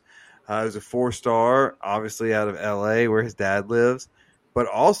James, who's a 4-star, obviously out of LA where his dad lives, but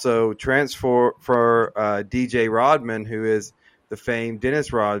also transfer for DJ Rodman, who is the famed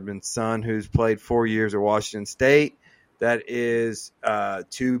Dennis Rodman's son, who's played 4 years at Washington State. That is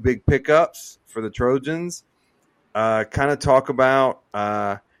 2 big pickups for the Trojans. Kind of talk about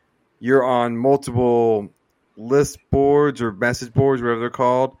you're on multiple list boards or message boards, whatever they're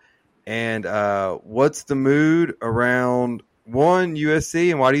called, and what's the mood around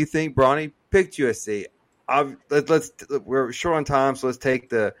USC, and why do you think Bronny picked USC? We're short on time, so let's take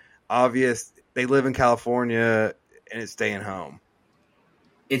the obvious. They live in California, and it's staying home.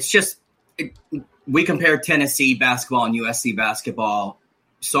 It's just we compare Tennessee basketball and USC basketball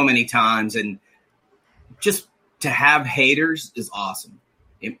so many times, and just to have haters is awesome.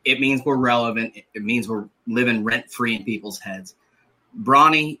 It means we're relevant. It means we're living rent-free in people's heads.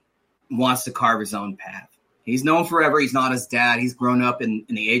 Bronny wants to carve his own path. He's known forever. He's not his dad. He's grown up in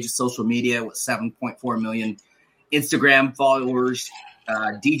the age of social media with 7.4 million Instagram followers.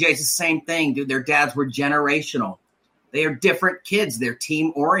 DJ's the same thing, dude. Their dads were generational. They are different kids. They're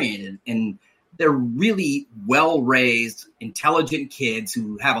team-oriented, and they're really well-raised, intelligent kids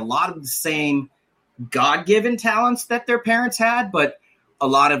who have a lot of the same God-given talents that their parents had, but a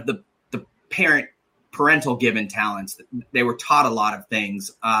lot of the parental given talents. They were taught a lot of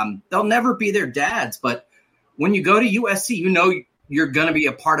things. They'll never be their dads, but when you go to USC, you know you're going to be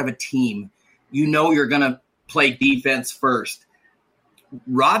a part of a team. You know you're going to play defense first.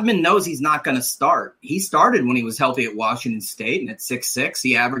 Rodman knows he's not going to start. He started when he was healthy at Washington State, and at 6'6",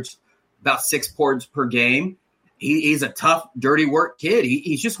 he averaged about 6 boards per game. He's a tough, dirty work kid.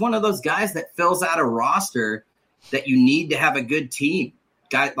 He's just one of those guys that fills out a roster that you need to have a good team.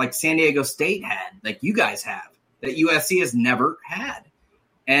 Guy like San Diego State had, like you guys have, that USC has never had.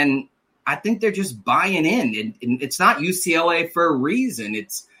 And I think they're just buying in. And it's not UCLA for a reason.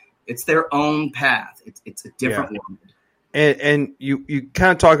 It's their own path. It's a different one. And you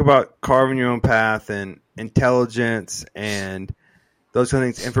kind of talk about carving your own path and intelligence and those kind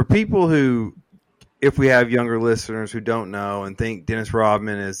of things. And for people who, if we have younger listeners who don't know and think Dennis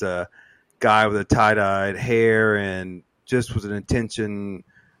Rodman is a guy with a tie-dyed hair and just was an attention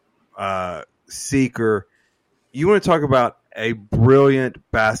seeker, you want to talk about a brilliant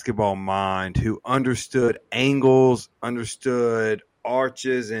basketball mind who understood angles, understood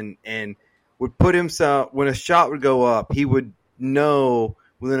arches, and would put himself, when a shot would go up, he would know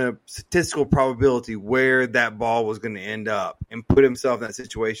within a statistical probability where that ball was going to end up and put himself in that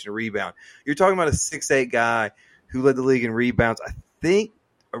situation to rebound. You're talking about a 6'8" guy who led the league in rebounds, I think,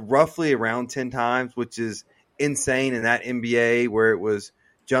 roughly around 10 times, which is insane in that NBA where it was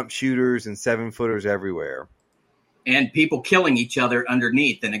jump shooters and 7-footers everywhere. And people killing each other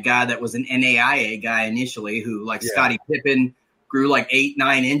underneath. And a guy that was an NAIA guy initially who, like Scottie Pippen, grew like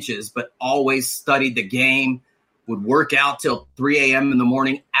 8-9 inches, but always studied the game, would work out till 3 a.m. in the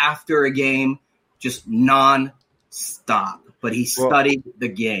morning after a game, just non-stop. But he studied the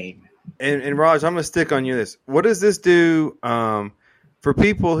game. And Raj, I'm going to stick on you this. What does this do for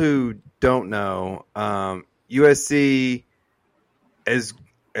people who don't know? USC, as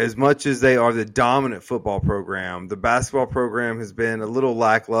much as they are the dominant football program, the basketball program has been a little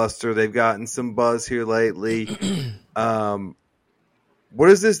lackluster. They've gotten some buzz here lately. What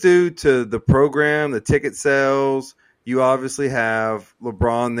does this do to the program, the ticket sales? You obviously have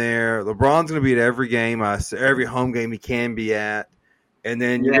LeBron there. LeBron's going to be at every game, every home game he can be at. And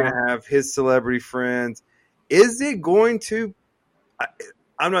then you're going to have his celebrity friends. Is it going to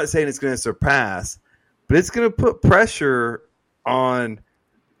 – I'm not saying it's going to surpass, but it's going to put pressure on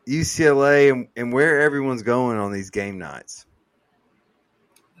UCLA and where everyone's going on these game nights.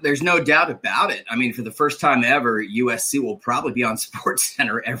 There's no doubt about it. I mean, for the first time ever, USC will probably be on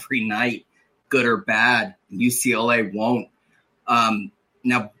SportsCenter every night, good or bad. UCLA won't.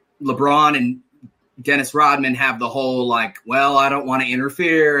 Now, LeBron and Dennis Rodman have the whole like, well, I don't want to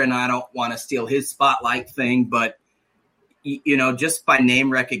interfere and I don't want to steal his spotlight thing. But, you know, just by name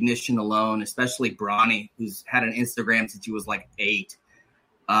recognition alone, especially Bronny, who's had an Instagram since he was like 8,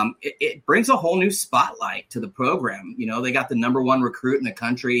 it brings a whole new spotlight to the program. You know, they got the number 1 recruit in the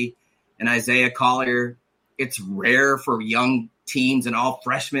country and Isaiah Collier. It's rare for young teams and all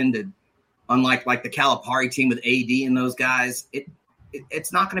freshmen to, unlike like the Calipari team with AD and those guys,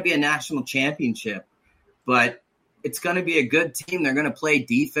 it's not going to be a national championship, but it's going to be a good team. They're going to play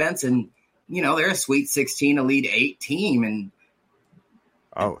defense and, you know, they're a Sweet 16, Elite 8 team. And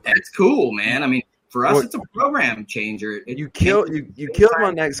that's cool, man. I mean, for us, it's a program changer. You killed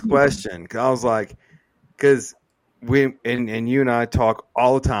my next question. I was like, because we and you and I talk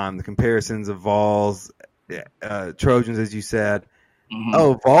all the time, the comparisons of Vols, Trojans, as you said. Mm-hmm.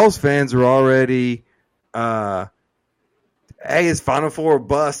 Oh, Vols fans are already, hey, is Final Four a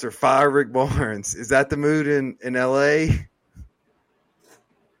bust or fire Rick Barnes? Is that the mood in L.A.?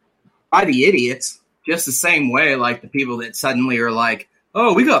 By the idiots, just the same way like the people that suddenly are like,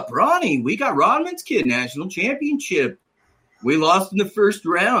 oh, we got Bronny. We got Rodman's kid, national championship. We lost in the first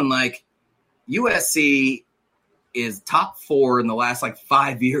round. Like, USC is top 4 in the last,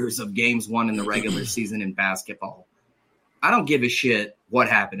 5 years of games won in the regular season in basketball. I don't give a shit what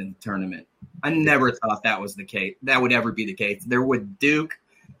happened in the tournament. I never thought that was the case. That would ever be the case. There would Duke,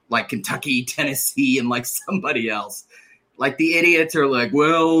 Kentucky, Tennessee, and, somebody else. The idiots are like,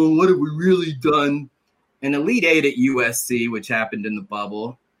 well, what have we really done? An Elite 8 at USC, which happened in the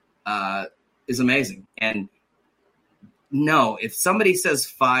bubble, is amazing. And no, if somebody says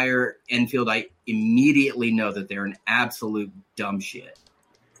fire Enfield, I immediately know that they're an absolute dumb shit.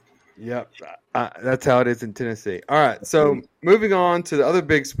 Yep, that's how it is in Tennessee. All right, so moving on to the other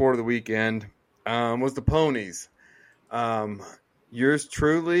big sport of the weekend was the ponies. Yours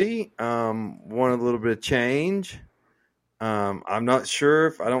truly wanted a little bit of change. I'm not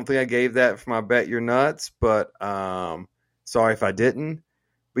sure I don't think I gave that for my bet you're nuts, but sorry if I didn't.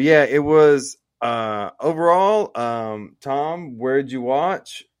 But yeah, it was overall. Tom, where did you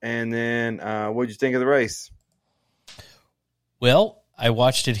watch? And then what did you think of the race? Well, I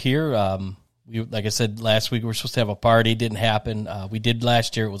watched it here. Like I said last week, we were supposed to have a party. Didn't happen. We did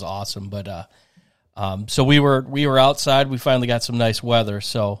last year. It was awesome. But so we were outside. We finally got some nice weather.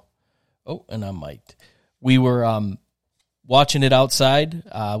 So, and I'm mic'd. We were watching it outside.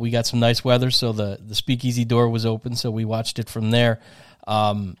 We got some nice weather, so the speakeasy door was open, so we watched it from there.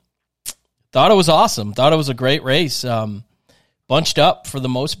 Thought it was awesome. Thought it was a great race. Bunched up for the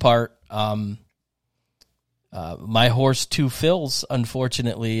most part. My horse, Two Phils,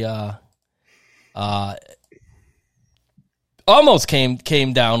 unfortunately, almost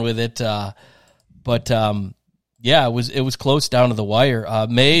came down with it. But yeah, it was close down to the wire.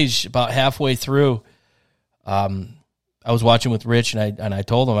 Mage, about halfway through, I was watching with Rich, and I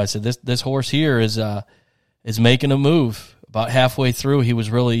told him, I said, this horse here is making a move. About halfway through, he was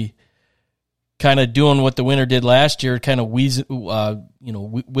really kind of doing what the winner did last year, kind of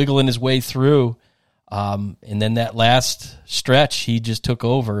wiggling his way through. And then that last stretch, he just took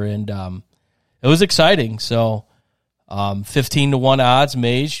over, and it was exciting. So 15-1 odds,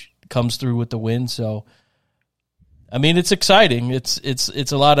 Mage comes through with the win. So I mean, it's exciting. It's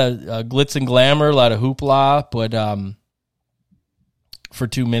a lot of glitz and glamour, a lot of hoopla, but for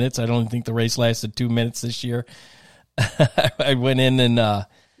 2 minutes, I don't think the race lasted 2 minutes this year. I went in and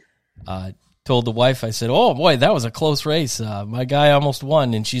told the wife, I said, "Oh boy, that was a close race. My guy almost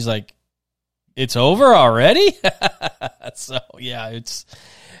won," and she's like, "It's over already?" So yeah,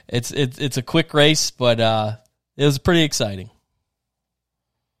 it's a quick race, but it was pretty exciting.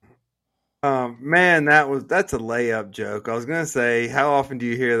 Man, that's a layup joke. I was gonna say, how often do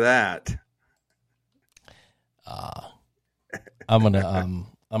you hear that? I'm gonna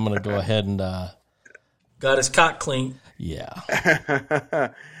I'm gonna go ahead and got his cock clean. yeah.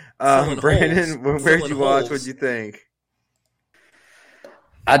 Brandon, where'd Filling you watch? holes. What'd you think?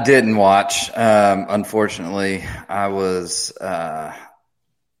 I didn't watch. Unfortunately, I was at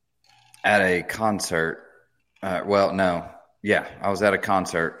a concert. I was at a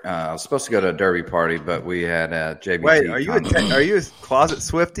concert. I was supposed to go to a Derby party, but we had a JBT. Wait, are you concert. are you a closet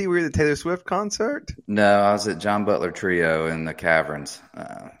Swiftie? Were you at the Taylor Swift concert? No, I was at John Butler Trio in the Caverns.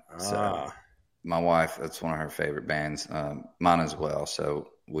 So my wife, that's one of her favorite bands, mine as well. So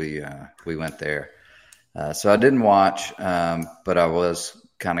we went there. So I didn't watch, but I was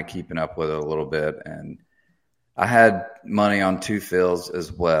kind of keeping up with it a little bit, and I had money on two fills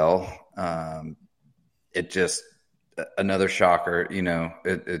as well. It just another shocker,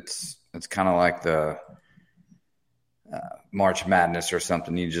 it's kind of like the March Madness or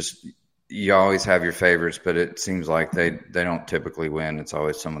something. You always have your favorites, but it seems like they don't typically win. It's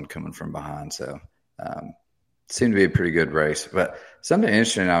always someone coming from behind. So it seemed to be a pretty good race. But something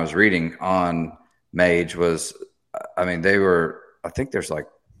interesting I was reading on Mage was, I think there's like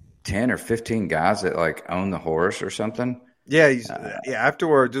 10 or 15 guys that like own the horse or something. Yeah,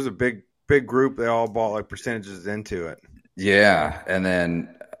 afterwards, there's a big group. They all bought like percentages into it. Yeah, and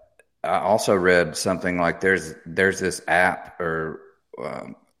then I also read something like there's this app or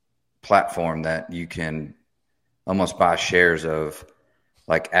platform that you can almost buy shares of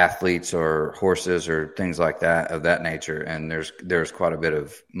like athletes or horses or things like that of that nature, and there's quite a bit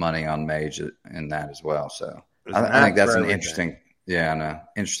of money on Mage in that as well. So I think that's an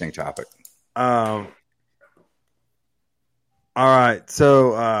interesting topic. All right,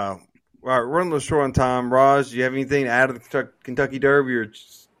 so we're running a little short on time. Raj, do you have anything to add to the Kentucky Derby, or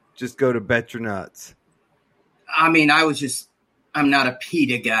just go to bet your nuts? I mean, I'm not a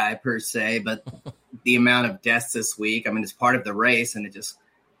PETA guy per se, but the amount of deaths this week, it's part of the race, and it just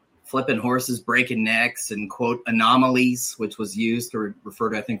flipping horses, breaking necks, and quote anomalies, which was used to refer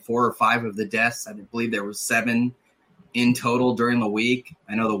to, I think, 4 or 5 of the deaths. I believe there were 7 in total during the week.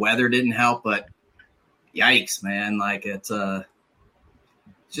 I know the weather didn't help, but yikes, man. Like it's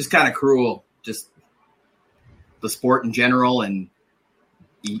just kind of cruel, just the sport in general. And,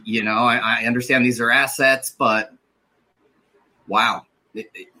 I understand these are assets, but wow,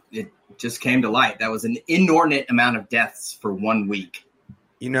 it just came to light. That was an inordinate amount of deaths for 1 week.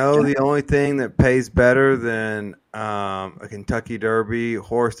 The only thing that pays better than a Kentucky Derby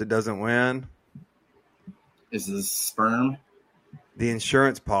horse that doesn't win is the sperm. The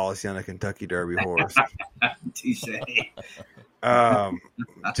insurance policy on a Kentucky Derby horse. Touche.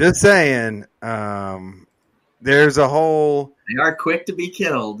 Just saying, there's a whole... They are quick to be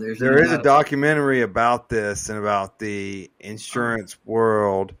killed. There is a documentary about this and about the insurance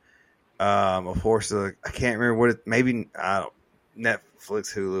world of horses. I can't remember what it... Maybe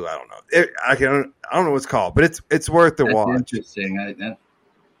Netflix, Hulu. I don't know. I don't know what it's called, but it's worth the watch. Interesting.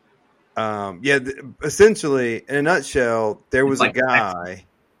 Essentially, in a nutshell, there was a guy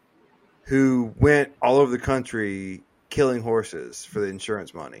who went all over the country killing horses for the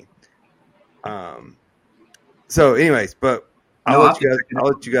insurance money. So, anyways, but I'll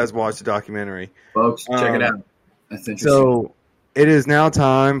let you guys watch the documentary, folks. Check it out. That's interesting. So, it is now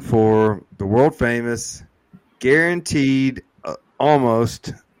time for the world famous, guaranteed,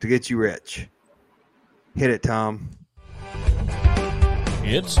 almost to get you rich. Hit it, Tom.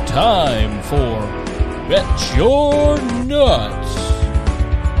 It's time for Bet Your Nuts.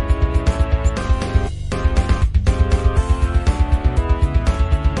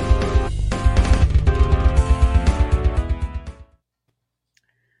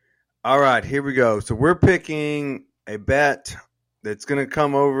 All right, here we go. So we're picking a bet that's going to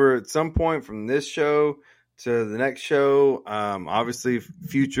come over at some point from this show to the next show. Obviously,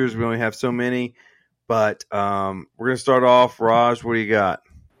 futures, we only have so many. But we're going to start off. Raj, what do you got?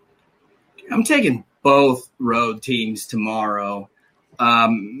 I'm taking both road teams tomorrow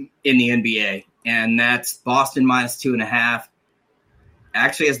in the NBA, and that's Boston -2.5.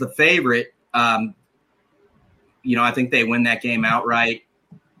 Actually, as the favorite, I think they win that game outright.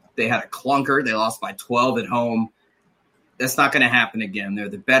 They had a clunker. They lost by 12 at home. That's not going to happen again. They're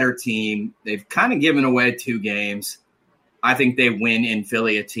the better team. They've kind of given away 2 games. I think they win in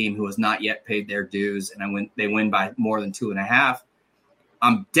Philly, a team who has not yet paid their dues, and they win by more than 2.5.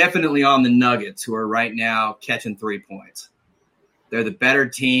 I'm definitely on the Nuggets, who are right now catching 3 points. They're the better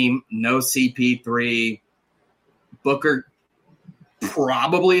team. No CP3. Booker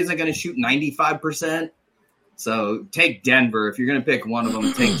probably isn't going to shoot 95%. So take Denver. If you're going to pick one of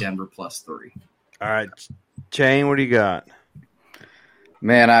them, take Denver +3. All right. Shane, what do you got?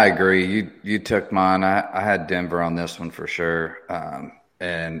 Man, I agree. You took mine. I had Denver on this one for sure.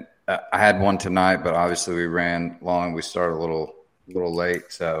 and I had one tonight, but obviously we ran long. We started a little late,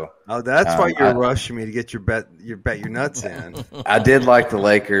 so that's why you're rushing me to get your nuts in. I did like the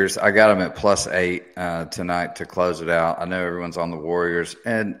Lakers. I got them at +8 tonight to close it out. I know everyone's on the Warriors,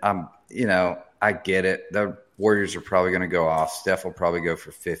 and I get it. The Warriors are probably going to go off. Steph will probably go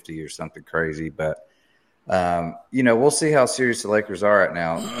for 50 or something crazy, but we'll see how serious the Lakers are right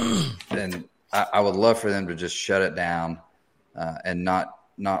now. And I would love for them to just shut it down and not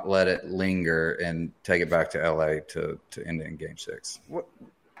let it linger and take it back to LA to end it in Game 6.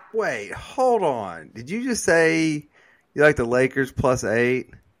 Wait, hold on. Did you just say you like the Lakers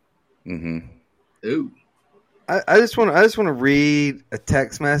 +8? Mm-hmm. Ooh. I just want to read a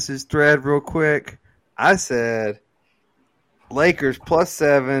text message thread real quick. I said Lakers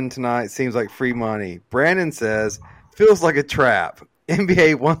 +7 tonight seems like free money. Brandon says feels like a trap.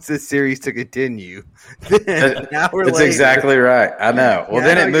 NBA wants this series to continue. Then an hour That's later, exactly right. I know. Well,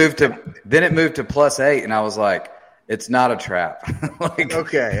 then it moved to +8, and I was like, it's not a trap.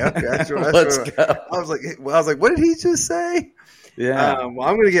 Okay. Let's go. I was like, what did he just say? Yeah. I'm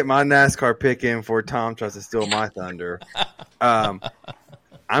going to get my NASCAR pick in before Tom tries to steal my thunder. I'm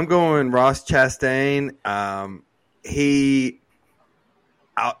going Ross Chastain.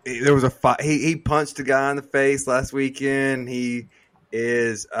 There was a fight. He punched a guy in the face last weekend. He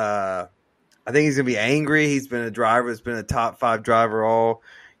is I think he's gonna be angry. He's been a driver that's been a top 5 driver all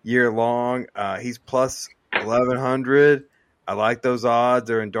year long. He's +1100. I like those odds.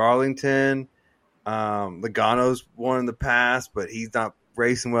 They're in Darlington. Logano's won in the past, but he's not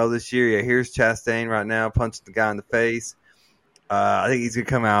racing well this year. Yeah, here's Chastain right now punching the guy in the face. I think he's gonna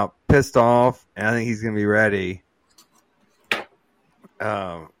come out pissed off, and I think he's gonna be ready.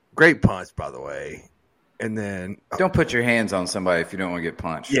 Great punch, by the way. And then don't put your hands on somebody if you don't want to get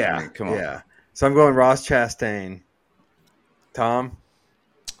punched. Yeah, I mean, come on. Yeah. So I'm going Ross Chastain. Tom?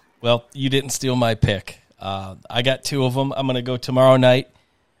 Well, you didn't steal my pick. I got 2 of them. I'm going to go tomorrow night.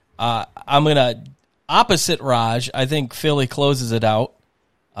 I'm going to opposite Raj. I think Philly closes it out.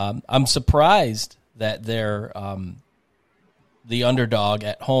 I'm surprised that they're the underdog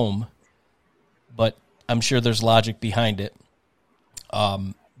at home, but I'm sure there's logic behind it.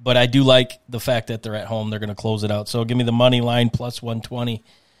 But I do like the fact that they're at home. They're going to close it out. So give me the money line +120.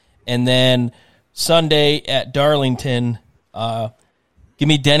 And then Sunday at Darlington, give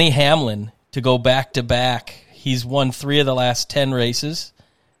me Denny Hamlin to go back-to-back. He's won 3 of the last 10 races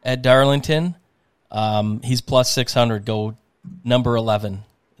at Darlington. He's +600. Go number 11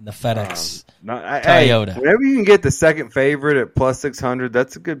 in the FedEx Toyota. Hey, whenever you can get the second favorite at +600,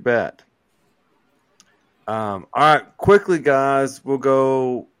 that's a good bet. All right, quickly, guys, we'll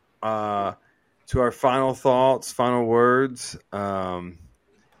go to our final thoughts, final words. Don't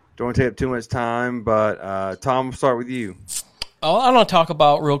want to take up too much time, but Tom, we'll start with you. Oh, I want to talk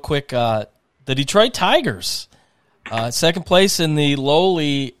about real quick the Detroit Tigers. Second place in the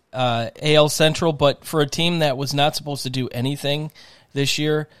lowly AL Central, but for a team that was not supposed to do anything this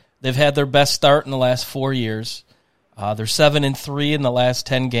year, they've had their best start in the last 4 years. They're 7-3 in the last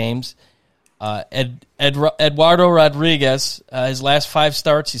 10 games. Eduardo Rodriguez, his last 5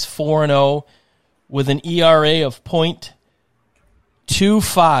 starts, he's 4-0 with an ERA of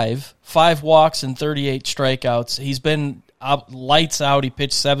 .25, 5 walks and 38 strikeouts. He's been lights out. He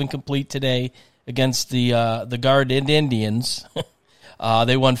pitched 7 complete today against the Garden Indians.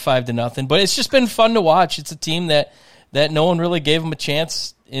 They won 5-0, but it's just been fun to watch. It's a team that no one really gave them a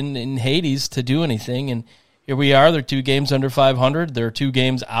chance in Hades to do anything, and here we are. They're 2 games under 500. They're 2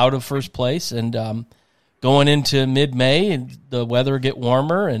 games out of first place, and going into mid-May, and the weather will get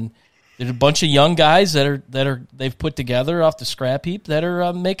warmer, and there's a bunch of young guys they've put together off the scrap heap that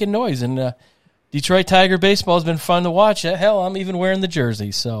are making noise. And Detroit Tiger baseball has been fun to watch. Hell, I'm even wearing the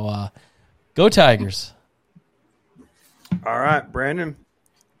jersey. So go Tigers! All right, Brandon.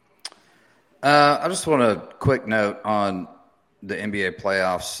 I just want a quick note on the NBA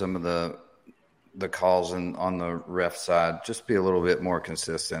playoffs. Some of the calls on the ref side, just be a little bit more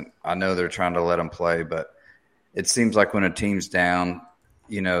consistent. I know they're trying to let them play, but it seems like when a team's down,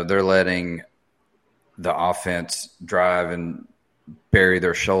 they're letting the offense drive and bury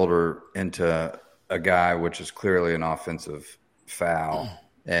their shoulder into a guy, which is clearly an offensive foul.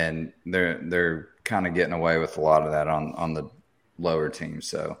 And they're kind of getting away with a lot of that on the lower teams.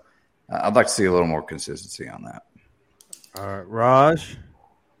 So I'd like to see a little more consistency on that. All right, Raj.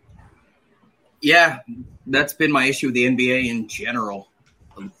 Yeah, that's been my issue with the NBA in general,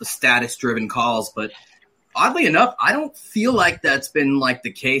 the status-driven calls. But oddly enough, I don't feel like that's been like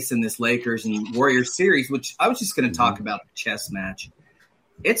the case in this Lakers and Warriors series, which I was just going to talk about the chess match.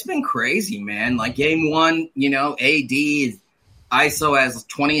 It's been crazy, man. Like game 1, AD is ISO as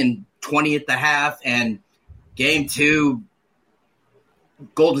 20 at the half, and game 2,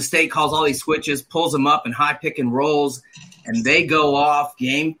 Golden State calls all these switches, pulls them up in high pick and rolls, and they go off.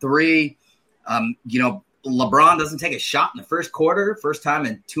 Game 3, LeBron doesn't take a shot in the first quarter, first time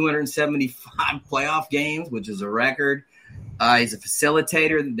in 275 playoff games, which is a record. He's a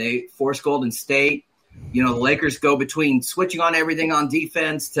facilitator. They force Golden State. The Lakers go between switching on everything on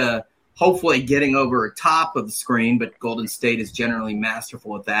defense to hopefully getting over top of the screen, but Golden State is generally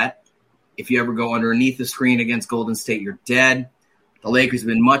masterful at that. If you ever go underneath the screen against Golden State, you're dead. The Lakers have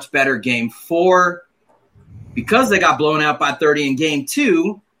been much better game 4. Because they got blown out by 30 in game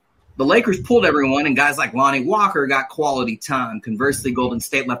 2, the Lakers pulled everyone, and guys like Lonnie Walker got quality time. Conversely, Golden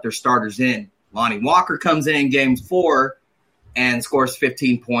State left their starters in. Lonnie Walker comes in game 4 and scores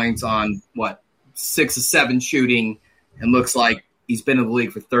 15 points on, 6 of 7 shooting, and looks like he's been in the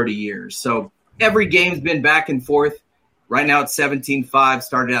league for 30 years. So every game's been back and forth. Right now it's 17-5.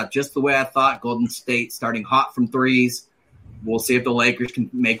 Started out just the way I thought. Golden State starting hot from threes. We'll see if the Lakers can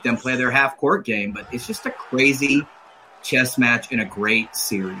make them play their half-court game. But it's just a crazy chess match in a great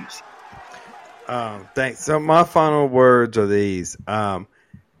series. Thanks. So my final words are these.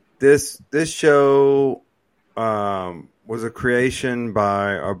 This show was a creation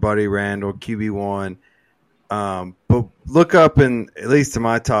by our buddy Randall, QB1. But look up, and at least to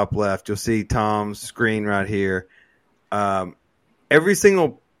my top left, you'll see Tom's screen right here. Every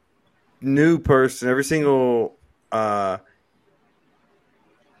single new person, every single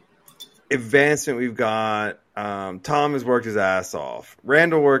advancement we've got, Tom has worked his ass off.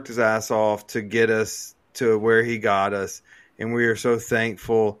 Randall worked his ass off to get us to where he got us, and we are so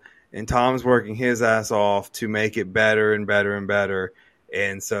thankful. And Tom's working his ass off to make it better and better and better.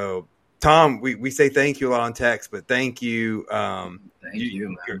 And so, Tom, we say thank you a lot on text, but thank you. Thank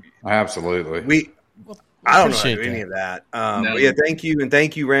you, man. Absolutely. I don't know how to do any of that. No. But yeah, thank you, and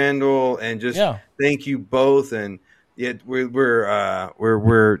thank you, Randall, and just thank you both. And yet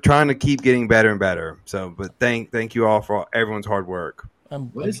we're trying to keep getting better and better. So, but thank you all for everyone's hard work.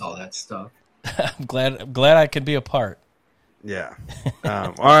 What is all that stuff? I'm glad I could be a part. Yeah.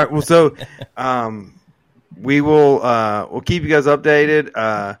 All right. Well, so we will we'll keep you guys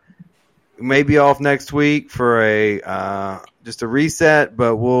updated. We may be off next week for just a reset,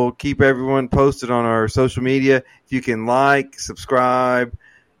 but we'll keep everyone posted on our social media. If you can like, subscribe,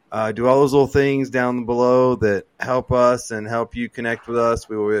 do all those little things down below that help us and help you connect with us,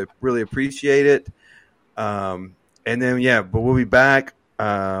 we will really appreciate it. And then but we'll be back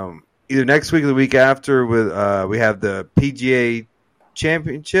either next week or the week after with we have the PGA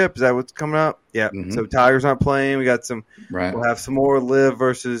Championship. Is that what's coming up? Yeah. Mm-hmm. So Tiger's not playing. We got some. Right. We'll have some more Live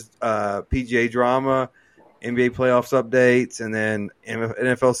versus PGA drama, NBA playoffs updates, and then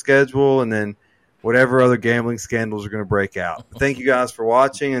NFL schedule, and then whatever other gambling scandals are going to break out. Thank you guys for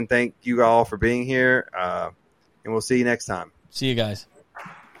watching, and thank you all for being here. And we'll see you next time. See you guys.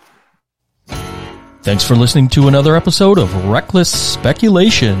 Thanks for listening to another episode of Reckless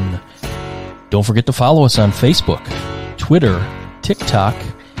Speculation. Don't forget to follow us on Facebook, Twitter, TikTok,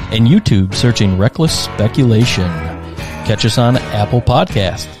 and YouTube searching Reckless Speculation. Catch us on Apple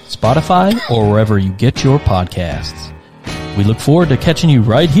Podcasts, Spotify, or wherever you get your podcasts. We look forward to catching you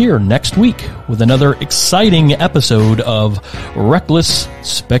right here next week with another exciting episode of Reckless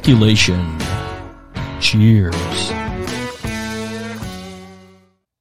Speculation. Cheers.